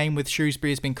 Their game with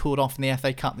Shrewsbury has been called off in the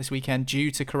FA Cup this weekend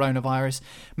due to coronavirus.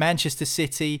 Manchester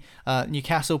City,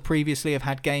 Newcastle previously have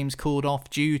had games called off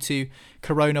due to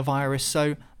coronavirus.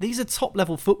 So these are top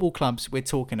level football clubs we're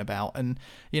talking about, and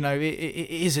it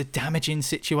is a damaging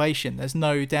situation. There's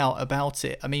no doubt about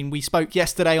it. I mean, we spoke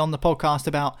yesterday on the podcast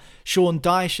about Sean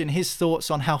Dyche and his thoughts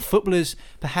on how footballers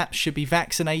perhaps should be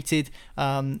vaccinated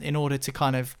in order to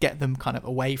kind of get them kind of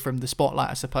away from the spotlight,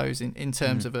 I suppose, in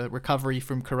terms of a recovery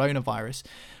from coronavirus.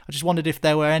 I just wondered if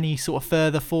there were any sort of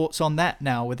further thoughts on that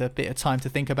now with a bit of time to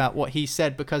think about what he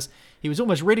said, because he was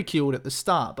almost ridiculed at the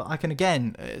start, but I can,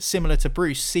 again, similar to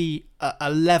Bruce, see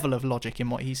a level of logic in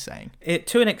what he's saying.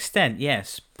 To an extent,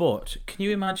 yes, but can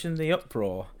you imagine the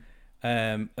uproar?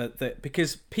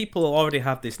 Because people already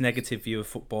have this negative view of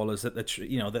footballers, that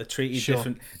they're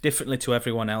treated differently to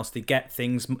everyone else. They get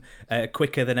things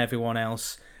quicker than everyone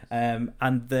else,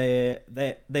 and they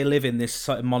live in this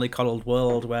sort of mollycoddled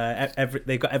world where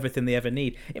they've got everything they ever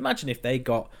need. Imagine if they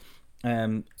got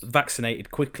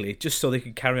vaccinated quickly just so they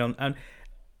could carry on. And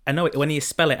I know when you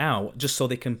spell it out, just so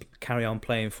they can carry on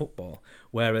playing football,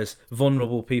 whereas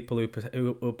vulnerable people who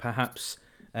perhaps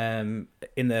in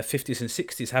their 50s and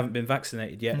 60s haven't been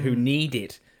vaccinated yet, who need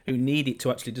it to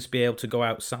actually just be able to go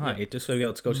outside, just to be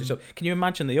able to go to. So can you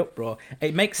imagine the uproar?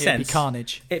 It makes sense. It'd be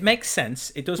carnage. It makes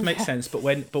sense. It does make sense. But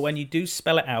when you do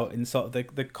spell it out in sort of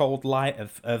the cold light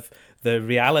of the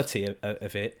reality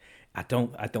of it, I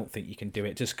don't think you can do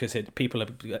it, just because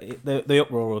the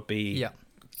uproar will be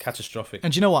catastrophic.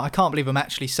 And you know what? I can't believe I'm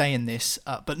actually saying this,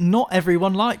 but not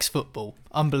everyone likes football,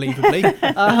 unbelievably.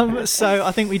 So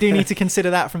I think we do need to consider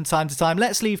that from time to time.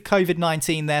 Let's leave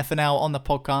COVID-19 there for now on the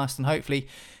podcast, and hopefully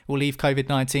we'll leave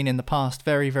COVID-19 in the past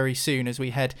very, very soon as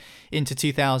we head into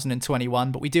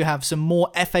 2021. But we do have some more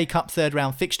FA Cup third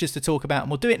round fixtures to talk about,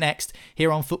 and we'll do it next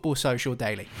here on Football Social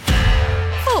Daily.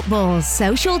 Football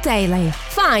Social Daily.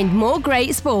 Find more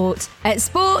great sport at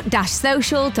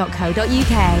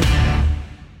sport-social.co.uk.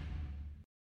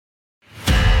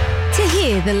 To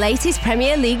hear with the latest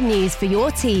Premier League news for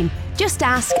your team. Just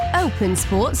ask Open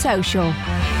Sport Social.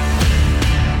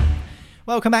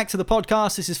 Welcome back to the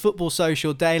podcast. This is Football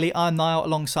Social Daily. I'm Niall.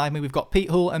 Alongside me, we've got Pete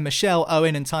Hall and Michelle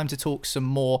Owen, and time to talk some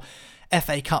more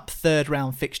FA Cup third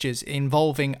round fixtures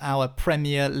involving our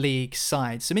Premier League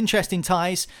side. Some interesting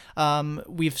ties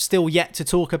we've still yet to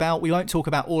talk about. We won't talk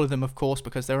about all of them, of course,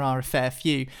 because there are a fair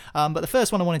few. But the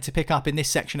first one I wanted to pick up in this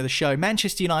section of the show,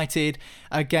 Manchester United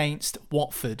against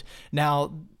Watford.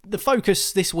 Now, the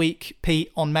focus this week,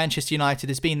 Pete, on Manchester United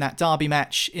has been that derby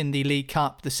match in the League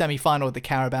Cup, the semi-final of the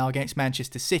Carabao against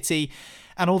Manchester City.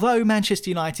 And although Manchester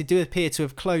United do appear to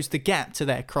have closed the gap to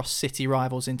their cross-city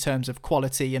rivals in terms of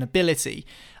quality and ability,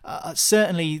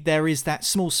 certainly there is that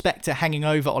small spectre hanging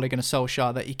over Ole Gunnar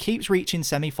Solskjaer that he keeps reaching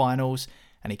semi-finals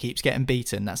and he keeps getting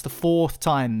beaten. That's the fourth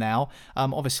time now.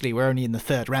 Obviously, we're only in the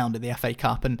third round of the FA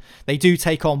Cup, and they do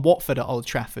take on Watford at Old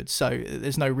Trafford, so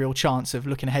there's no real chance of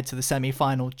looking ahead to the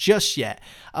semi-final just yet.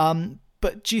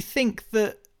 But do you think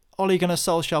that Ole Gunnar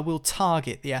Solskjaer will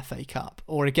target the FA Cup?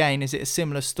 Or again, is it a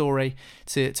similar story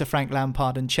to Frank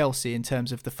Lampard and Chelsea in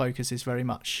terms of the focus is very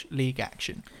much league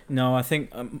action? No, I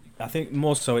think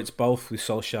more so it's both with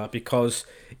Solskjaer, because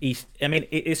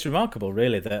it's remarkable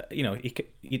really that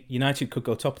United could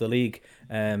go top of the league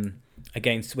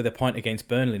with a point against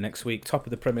Burnley next week, top of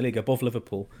the Premier League above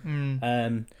Liverpool.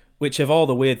 Which of all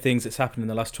the weird things that's happened in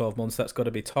the last 12 months, that's got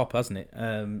to be top, hasn't it?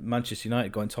 Manchester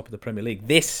United going top of the Premier League.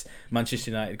 This Manchester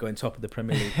United going top of the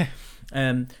Premier League.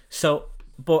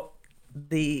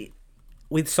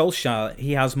 With Solskjaer,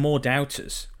 he has more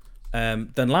doubters than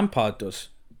Lampard does.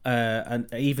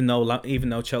 And even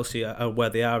though Chelsea are where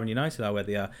they are and United are where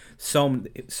they are,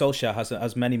 Solskjaer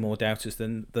has many more doubters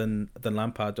than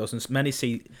Lampard does, and many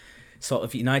see sort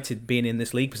of United being in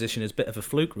this league position is a bit of a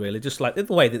fluke, really, just like the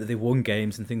way that they won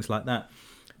games and things like that.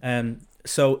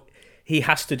 So he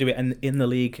has to do it in the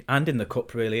league and in the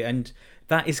cup, really, and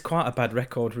that is quite a bad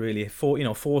record, really.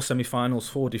 4 semi-finals,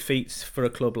 4 defeats for a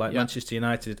club like Manchester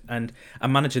United, and a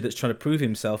manager that's trying to prove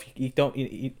himself.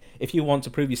 If you want to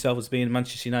prove yourself as being a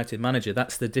Manchester United manager,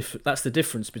 that's the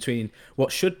difference between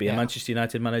what should be a Manchester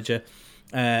United manager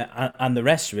and the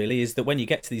rest, really, is that when you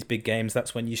get to these big games,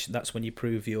 that's when you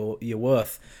prove your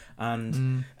worth.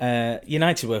 And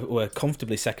United were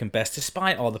comfortably second best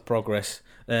despite all the progress.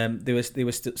 They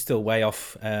were still way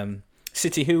off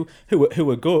City, who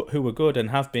were good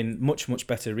and have been much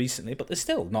better recently, but they're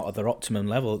still not at their optimum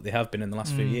level that they have been in the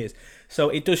last few years. So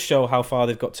it does show how far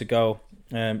they've got to go,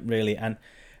 really. And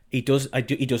he does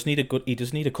need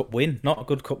a cup win, not a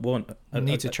good cup win. He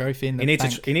needs a trophy in the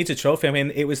bank. He needs a trophy. I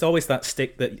mean, it was always that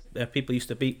stick that people used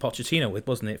to beat Pochettino with,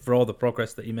 wasn't it? For all the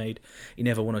progress that he made, he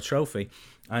never won a trophy,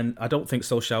 and I don't think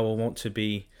Solskjaer will want to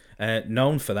be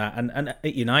known for that. And at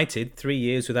United, 3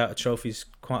 years without a trophy is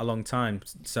quite a long time.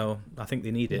 So I think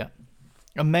they need it. Yeah.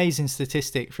 Amazing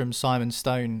statistic from Simon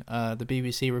Stone, the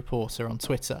BBC reporter on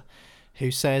Twitter, who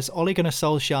says Ole Gunnar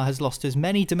Solskjaer has lost as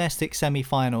many domestic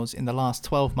semi-finals in the last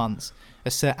 12 months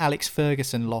as Sir Alex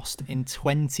Ferguson lost in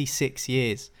 26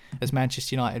 years as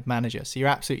Manchester United manager. So you're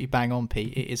absolutely bang on,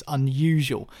 Pete. It is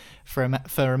unusual for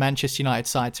a Manchester United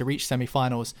side to reach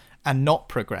semi-finals and not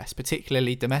progress,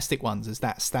 particularly domestic ones, as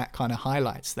that stat kind of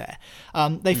highlights there.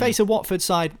 They face a Watford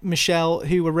side, Michelle,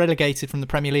 who were relegated from the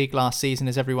Premier League last season,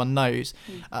 as everyone knows.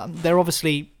 They're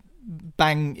obviously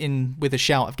bang in with a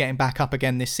shout of getting back up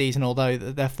again this season, although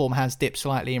their form has dipped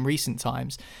slightly in recent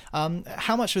times.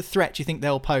 How much of a threat do you think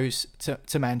they'll pose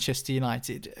to Manchester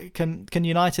United? Can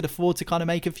United afford to kind of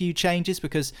make a few changes?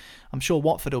 Because I'm sure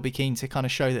Watford will be keen to kind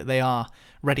of show that they are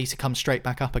ready to come straight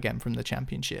back up again from the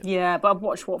Championship. Yeah, but I've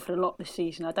watched Watford a lot this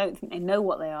season. I don't think they know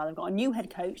what they are. They've got a new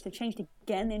head coach. They've changed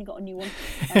again. Then got a new one.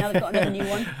 And now they've got another new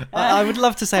one. I would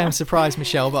love to say I'm surprised,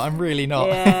 Michelle, but I'm really not.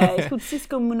 Yeah, it's called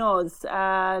Cisco Munoz.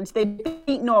 And they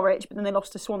beat Norwich, but then they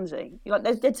lost to Swansea.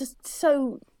 They're just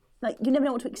so... you never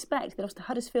know what to expect. They lost to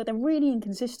Huddersfield. They're really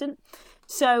inconsistent.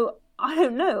 So I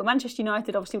don't know. Manchester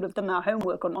United obviously would have done their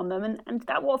homework on them. And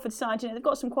that Watford side, they've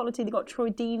got some quality. They've got Troy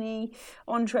Deeney,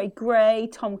 Andre Gray,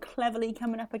 Tom Cleverley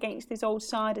coming up against this old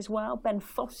side as well. Ben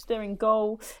Foster in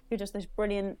goal, who does those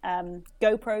brilliant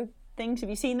GoPro things. Have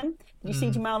you seen them? Did you see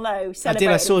Jamal Lowe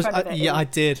celebrating? I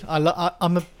did.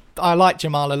 I like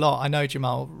Jamal a lot. I know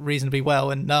Jamal reasonably well,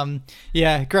 and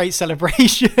great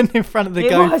celebration in front of the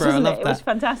GoPro. I love that. It was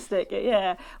fantastic.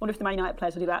 Yeah, I wonder if the Man United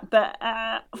players will do that. But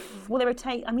will they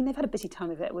rotate? I mean, they've had a busy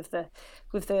time of it with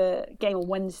the game on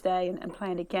Wednesday and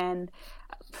playing again.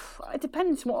 It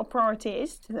depends what a priority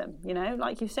is to them.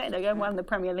 Like you said, they're going well in the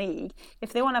Premier League.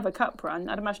 If they want to have a cup run,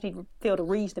 I'd imagine he'd field a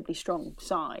reasonably strong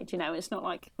side. It's not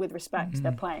like, with respect,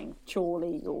 they're playing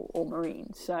Chorley or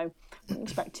Marines. So I don't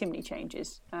expect too many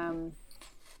changes.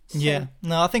 So. Yeah,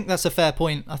 no, I think that's a fair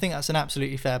point. I think that's an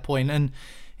absolutely fair point. And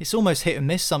it's almost hit and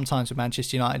miss sometimes with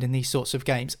Manchester United in these sorts of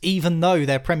games, even though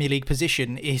their Premier League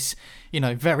position is,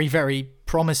 very, very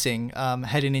promising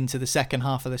heading into the second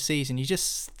half of the season. You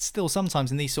just still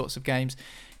sometimes in these sorts of games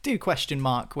do question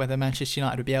mark whether Manchester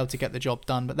United would be able to get the job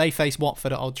done, but they face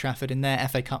Watford at Old Trafford in their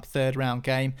FA Cup third round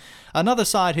game. Another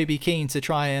side who'd be keen to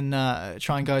try and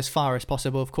go as far as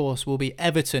possible, of course, will be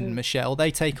Everton. Michelle, they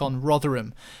take on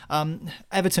Rotherham.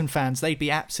 Everton fans, they'd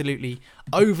be absolutely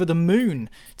over the moon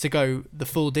to go the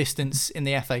full distance in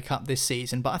the FA Cup this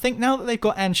season, but I think now that they've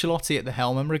got Ancelotti at the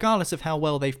helm, and regardless of how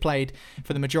well they've played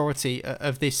for the majority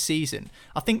of this season,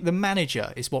 I think the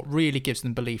manager is what really gives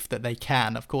them belief that they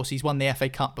can. Of course, he's won the FA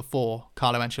Cup before,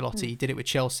 Carlo Ancelotti. He did it with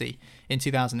Chelsea in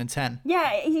 2010.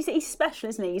 Yeah, he's special,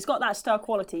 isn't he? He's got that star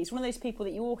quality. He's one of those people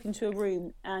that you walk into a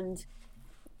room and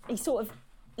he sort of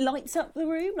lights up the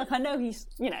room. Like, I know he's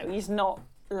not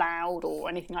loud or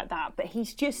anything like that, but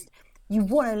he's just, you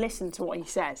want to listen to what he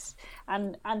says.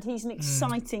 And he's an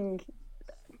exciting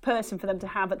person for them to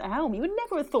have at the helm. You would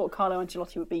never have thought Carlo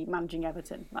Ancelotti would be managing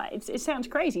Everton. Like, it sounds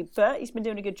crazy, but he's been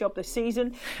doing a good job this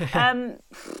season.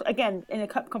 Again, in a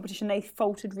cup competition, they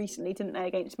faltered recently, didn't they,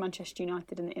 against Manchester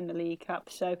United in the League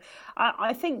Cup. So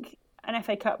I think an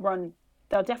FA Cup run,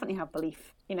 they'll definitely have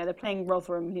belief. They're playing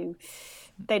Rotherham, who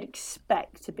they'd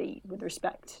expect to beat with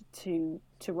respect to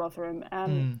Rotherham.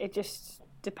 It just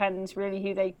depends really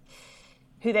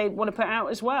who they want to put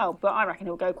out as well. But I reckon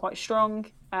he'll go quite strong.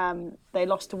 They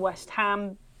lost to West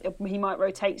Ham. He might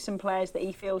rotate some players that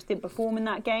he feels did perform in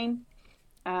that game.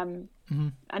 And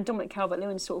Dominic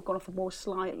Calvert-Lewin's sort of gone off the ball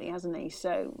slightly, hasn't he?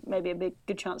 So maybe a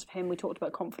good chance for him. We talked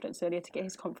about confidence earlier, to get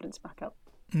his confidence back up.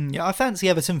 Yeah, I fancy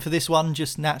Everton for this one,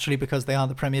 just naturally because they are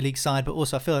the Premier League side, but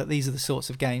also I feel like these are the sorts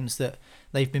of games that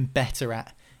they've been better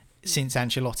at since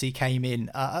Ancelotti came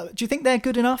in. Do you think they're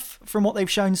good enough from what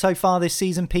they've shown so far this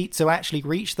season, Pete, to actually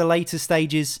reach the later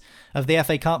stages of the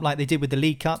FA Cup like they did with the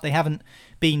League Cup? They haven't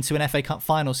been to an FA Cup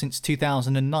final since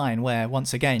 2009, where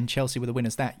once again Chelsea were the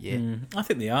winners that year. I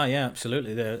think they are, yeah,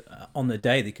 absolutely. They're, on the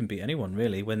day they can beat anyone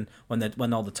really when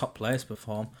all the top players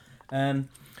perform.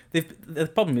 The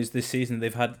problem is this season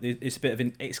they've had it's a bit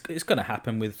of it's going to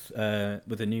happen with a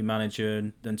new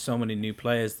manager and so many new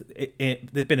players.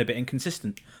 They've been a bit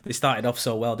inconsistent. They started off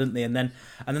so well, didn't they? And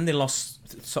then they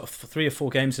lost sort of 3 or 4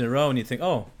 games in a row, and you think,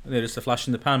 oh, they're just a flash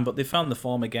in the pan. But they found the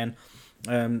form again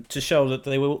to show that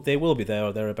they will be there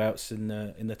or thereabouts in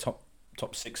the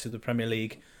top 6 of the Premier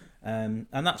League. And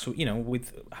that's what,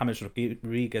 with James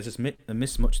Rodriguez has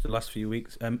missed much the last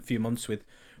few months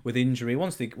with injury.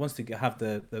 Once they have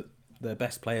the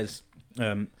best players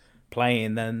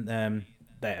playing, then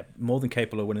they're more than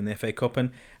capable of winning the FA Cup,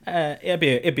 and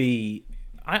it'd be.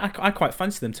 I quite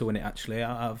fancy them to win it. Actually,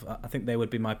 I think they would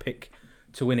be my pick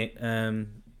to win it.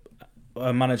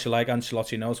 A manager like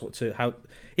Ancelotti knows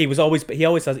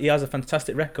he has a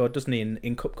fantastic record, doesn't he,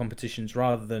 in cup competitions,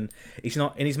 rather than he's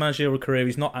not in his managerial career.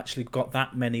 He's not actually got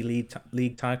that many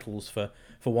league titles for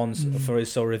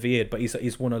his so revered, but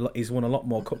he's won a lot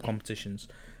more cup competitions,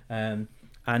 and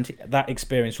that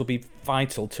experience will be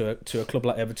vital to a club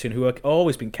like Everton, who have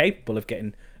always been capable of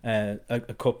getting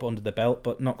a cup under the belt,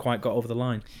 but not quite got over the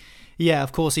line. Yeah,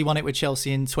 of course, he won it with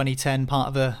Chelsea in 2010,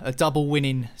 part of a double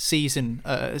winning season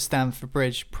at Stamford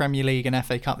Bridge, Premier League and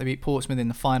FA Cup. They beat Portsmouth in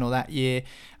the final that year.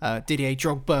 Didier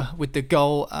Drogba with the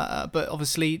goal, but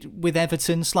obviously with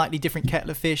Everton, slightly different kettle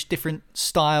of fish, different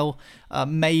style,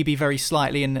 maybe very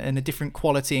slightly, and a different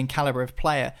quality and calibre of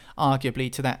player,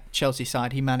 arguably, to that Chelsea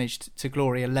side he managed to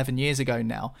glory 11 years ago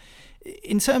now.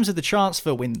 In terms of the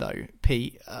transfer window,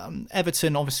 Pete,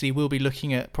 Everton obviously will be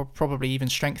looking at probably even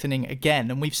strengthening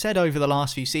again. And we've said over the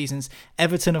last few seasons,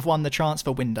 Everton have won the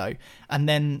transfer window. And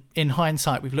then in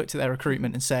hindsight, we've looked at their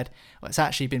recruitment and said, well, it's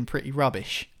actually been pretty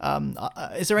rubbish.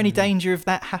 Is there any danger of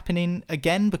that happening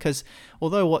again? Because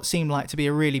although what seemed like to be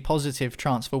a really positive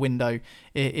transfer window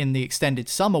in the extended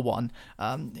summer one,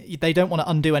 they don't want to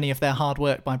undo any of their hard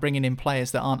work by bringing in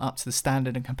players that aren't up to the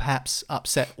standard and can perhaps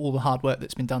upset all the hard work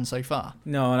that's been done so far.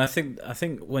 No, and I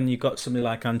think when you've got somebody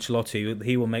like Ancelotti,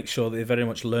 he will make sure that they very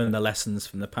much learn the lessons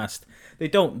from the past. They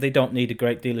don't need a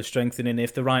great deal of strengthening.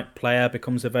 If the right player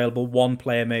becomes available, one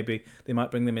player maybe, they might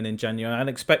bring them in January. I'd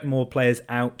expect more players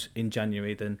out in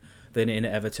January than in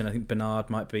Everton. I think Bernard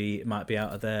might be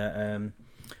out of there.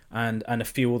 And a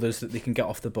few others that they can get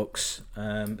off the books,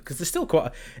 because there's still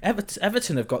quite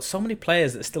Everton have got so many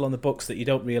players that are still on the books that you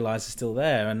don't realise are still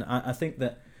there, and I think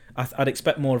that I'd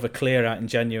expect more of a clear out in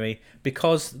January,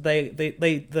 because they're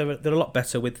a lot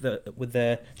better with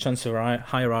their transfer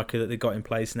hierarchy that they've got in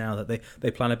place now, that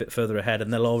they plan a bit further ahead,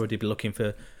 and they'll already be looking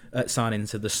for sign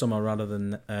into the summer rather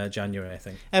than January, I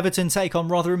think. Everton take on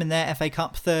Rotherham in their FA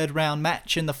Cup third round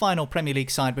match, and the final Premier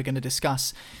League side we're going to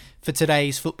discuss for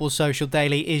today's Football Social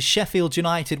Daily is Sheffield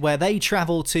United, where they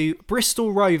travel to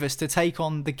Bristol Rovers to take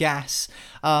on the Gas,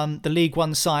 the League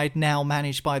One side now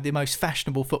managed by the most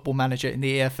fashionable football manager in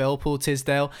the EFL, Paul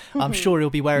Tisdale. I'm sure he'll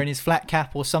be wearing his flat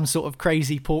cap or some sort of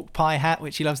crazy pork pie hat,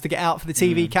 which he loves to get out for the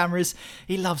TV cameras.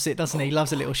 He loves it, doesn't he? He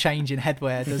loves a little change in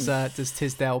headwear, does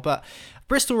Tisdale. But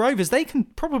Bristol Rovers, they can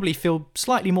probably feel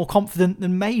slightly more confident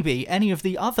than maybe any of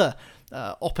the other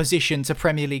opposition to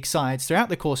Premier League sides throughout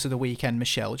the course of the weekend,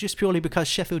 Michelle, just purely because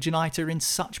Sheffield United are in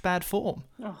such bad form.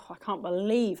 Oh, I can't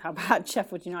believe how bad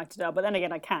Sheffield United are, but then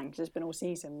again I can because it's been all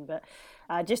season. But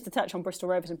just to touch on Bristol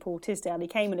Rovers and Paul Tisdale, he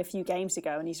came in a few games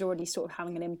ago and he's already sort of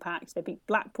having an impact. They beat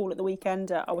Blackpool at the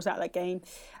weekend. I was at that game,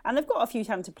 and they've got a few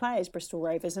talented players, Bristol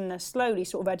Rovers, and they're slowly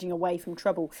sort of edging away from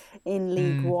trouble in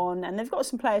League One, and they've got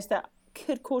some players that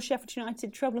could cause Sheffield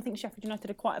United trouble. I think Sheffield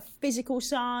United are quite a physical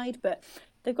side, but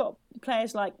they've got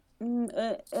players like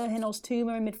Erhin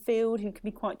Oztumer in midfield who can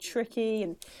be quite tricky,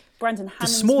 and Brendan Hannon. The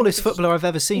smallest footballer I've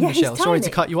ever seen, Michelle. Sorry to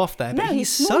cut you off there, but he's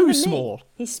so small.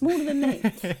 He's smaller than me,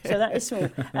 so that is small.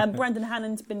 Brendan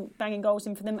Hannon's been banging goals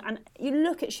in for them. And you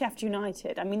look at Sheffield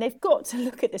United, I mean, they've got to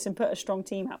look at this and put a strong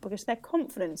team out because their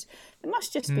confidence, it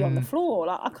must just be on the floor.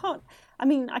 Like, I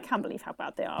can't believe how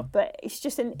bad they are, but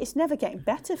it's never getting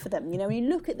better for them. You know, when you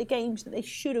look at the games that they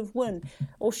should have won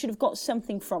or should have got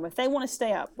something from, if they want to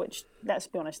stay up, which, let's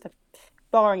be honest,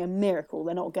 barring a miracle,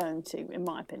 they're not going to, in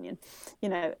my opinion. You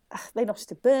know, they lost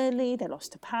to Burnley, they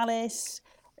lost to Palace.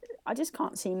 I just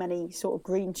can't see many sort of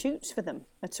green shoots for them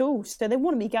at all. So they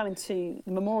want to be going to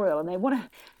the Memorial and they want to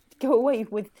go away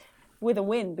with a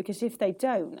win, because if they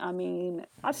don't, I mean,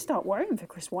 I'd start worrying for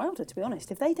Chris Wilder, to be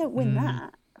honest. If they don't win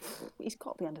that, he's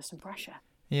got to be under some pressure.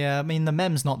 Yeah, I mean, the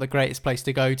Mem's not the greatest place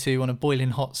to go to on a boiling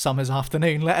hot summer's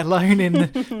afternoon, let alone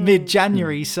in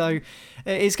mid-January. So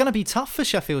it's going to be tough for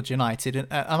Sheffield United. And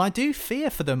I do fear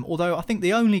for them, although I think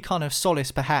the only kind of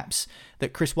solace perhaps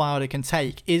that Chris Wilder can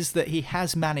take is that he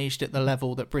has managed at the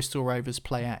level that Bristol Rovers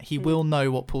play at. He will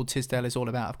know what Paul Tisdale is all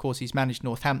about. Of course, he's managed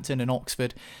Northampton and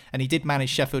Oxford, and he did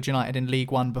manage Sheffield United in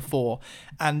League One before.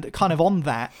 And kind of on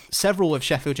that, several of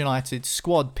Sheffield United's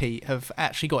squad, Pete, have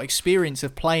actually got experience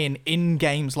of playing in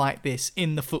games like this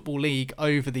in the Football League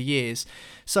over the years.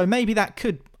 So maybe that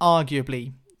could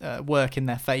arguably work in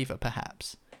their favour,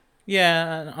 perhaps.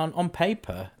 Yeah, on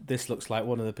paper, this looks like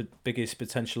one of the biggest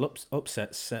potential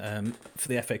upsets for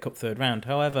the FA Cup third round.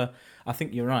 However, I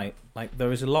think you're right. Like,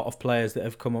 there is a lot of players that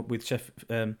have come up with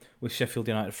Sheffield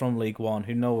United from League One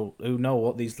who know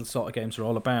what these sort of games are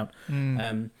all about.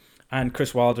 And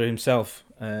Chris Wilder himself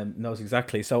knows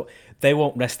exactly. So they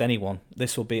won't rest anyone.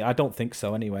 This will be, I don't think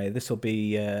so anyway. This will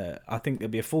be, I think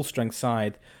there'll be a full strength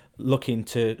side looking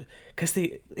to, because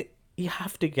you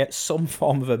have to get some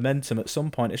form of momentum at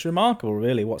some point. It's remarkable,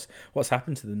 really, what's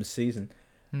happened to them this season.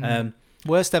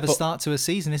 Worst ever start to a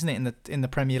season, isn't it, in the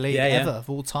Premier League ever of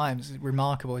all times?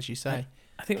 Remarkable, as you say.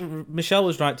 I think Michelle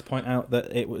was right to point out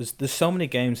that there's so many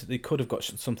games that they could have got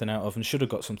something out of and should have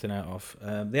got something out of.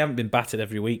 They haven't been battered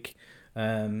every week,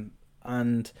 but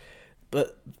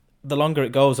the longer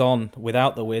it goes on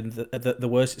without the win, the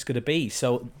worse it's going to be.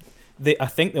 So I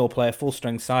think they'll play a full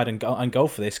strength side and go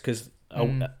for this, because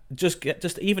just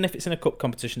even if it's in a cup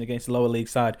competition against a lower league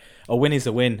side, a win is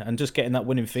a win, and just getting that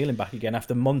winning feeling back again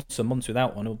after months and months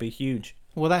without one will be huge.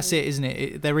 Well, that's it, isn't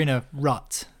it? They're in a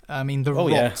rut. I mean, the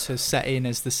rot has set in,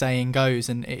 as the saying goes,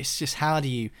 and it's just how do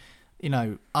you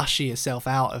usher yourself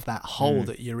out of that hole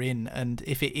that you're in? And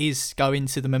if it is going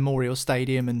to the Memorial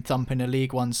Stadium and thumping a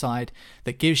League One side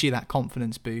that gives you that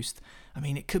confidence boost, I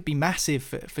mean, it could be massive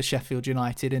for Sheffield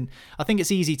United. And I think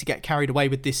it's easy to get carried away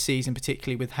with this season,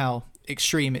 particularly with how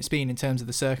extreme it's been in terms of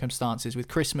the circumstances, with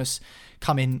Christmas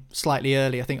coming slightly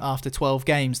early. I think after 12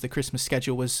 games, the Christmas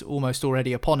schedule was almost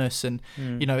already upon us. And,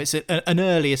 it's an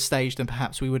earlier stage than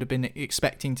perhaps we would have been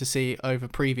expecting to see over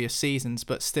previous seasons.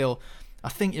 But still, I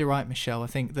think you're right, Michelle. I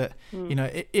think that,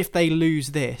 if they lose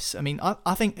this, I mean,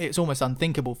 I think it's almost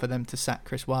unthinkable for them to sack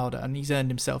Chris Wilder, and he's earned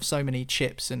himself so many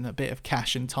chips and a bit of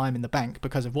cash and time in the bank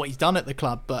because of what he's done at the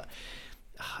club. But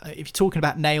if you're talking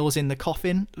about nails in the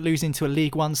coffin, losing to a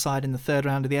League One side in the third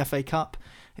round of the FA Cup,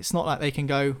 it's not like they can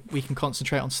go, we can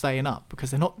concentrate on staying up,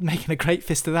 because they're not making a great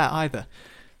fist of that either.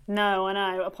 No, I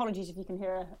know. Apologies if you can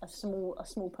hear a small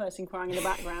person crying in the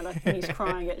background. I think he's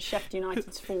crying at Sheffield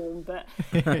United's form. But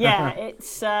yeah,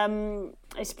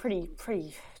 it's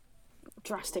pretty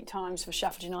drastic times for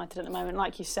Sheffield United at the moment.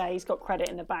 Like you say, he's got credit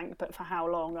in the bank, but for how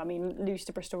long? I mean, lose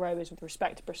to Bristol Rovers, with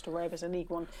respect to Bristol Rovers, a League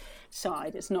One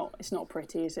side, it's not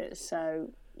pretty, is it?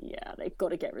 So yeah, they've got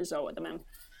to get a result at the moment.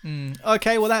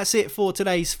 Okay, well, that's it for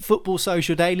today's Football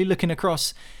Social Daily, looking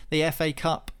across the FA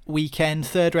Cup weekend,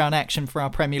 third round action for our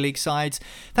Premier League sides.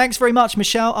 Thanks very much,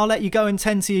 Michelle. I'll let you go and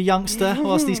tend to your youngster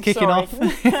whilst he's kicking off.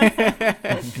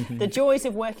 The joys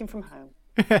of working from home.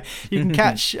 You can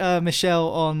catch Michelle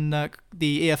on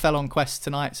the EFL on Quest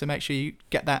tonight, so make sure you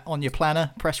get that on your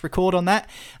planner. Press record on that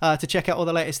to check out all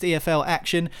the latest EFL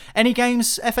action. Any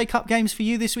games, FA Cup games for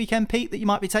you this weekend, Pete, that you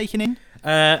might be taking in?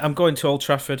 I'm going to Old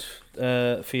Trafford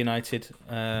for United,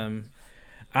 and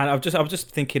I was just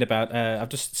thinking about. I've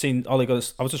just seen Ole Gunnar.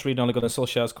 I was just reading Ole Gunnar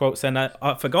Solskjaer's quotes, and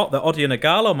I forgot that Odion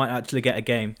Ighalo might actually get a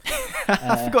game.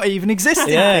 I forgot he even existed.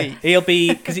 Yeah, Pete.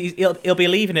 he'll be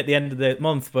leaving at the end of the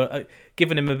month, but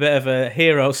giving him a bit of a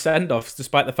hero send off,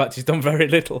 despite the fact he's done very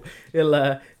little.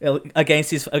 He'll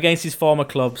against his former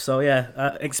club. So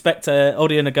yeah, expect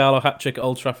Odion Ighalo hat trick at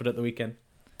Old Trafford at the weekend.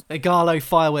 Ighalo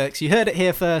fireworks. You heard it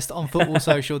here first on Football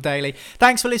Social Daily.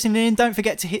 Thanks for listening in. Don't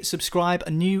forget to hit subscribe.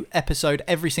 A new episode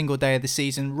every single day of the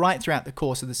season, right throughout the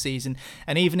course of the season.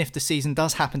 And even if the season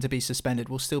does happen to be suspended,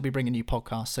 we'll still be bringing you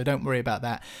podcasts, so don't worry about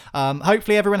that.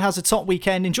 Hopefully everyone has a top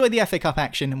weekend. Enjoy the FA Cup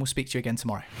action, and we'll speak to you again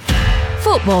tomorrow.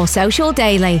 Football Social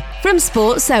Daily from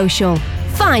Sports Social.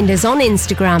 Find us on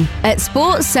Instagram at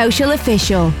Sports Social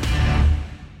Official.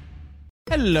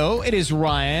 Hello, it is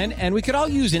Ryan, and we could all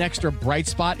use an extra bright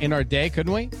spot in our day,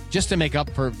 couldn't we? Just to make up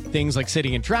for things like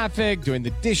sitting in traffic, doing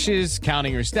the dishes,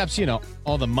 counting your steps,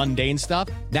 all the mundane stuff.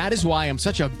 That is why I'm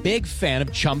such a big fan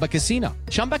of Chumba Casino.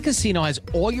 Chumba Casino has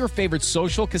all your favorite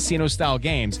social casino-style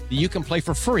games that you can play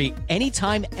for free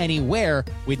anytime, anywhere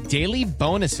with daily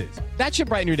bonuses. That should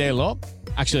brighten your day a little.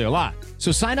 Actually, a lot.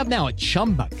 So sign up now at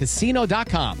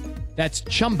ChumbaCasino.com. That's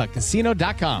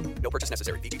ChumbaCasino.com. No purchase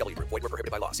necessary. VGW Group. Void where prohibited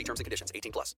by law. See terms and conditions.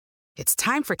 18+. It's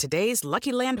time for today's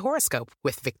Lucky Land horoscope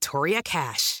with Victoria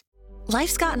Cash.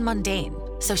 Life's gotten mundane,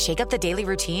 so shake up the daily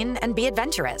routine and be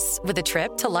adventurous with a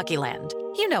trip to Lucky Land.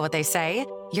 You know what they say.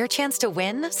 Your chance to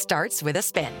win starts with a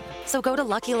spin. So go to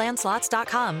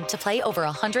LuckyLandSlots.com to play over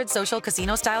 100 social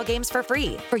casino-style games for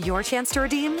free for your chance to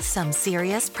redeem some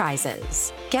serious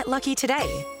prizes. Get lucky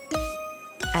today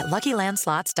at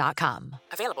LuckyLandSlots.com.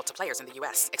 Available to players in the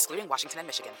U.S., excluding Washington and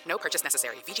Michigan. No purchase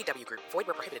necessary. VGW Group. Void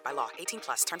where prohibited by law.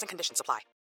 18+. Terms and conditions apply.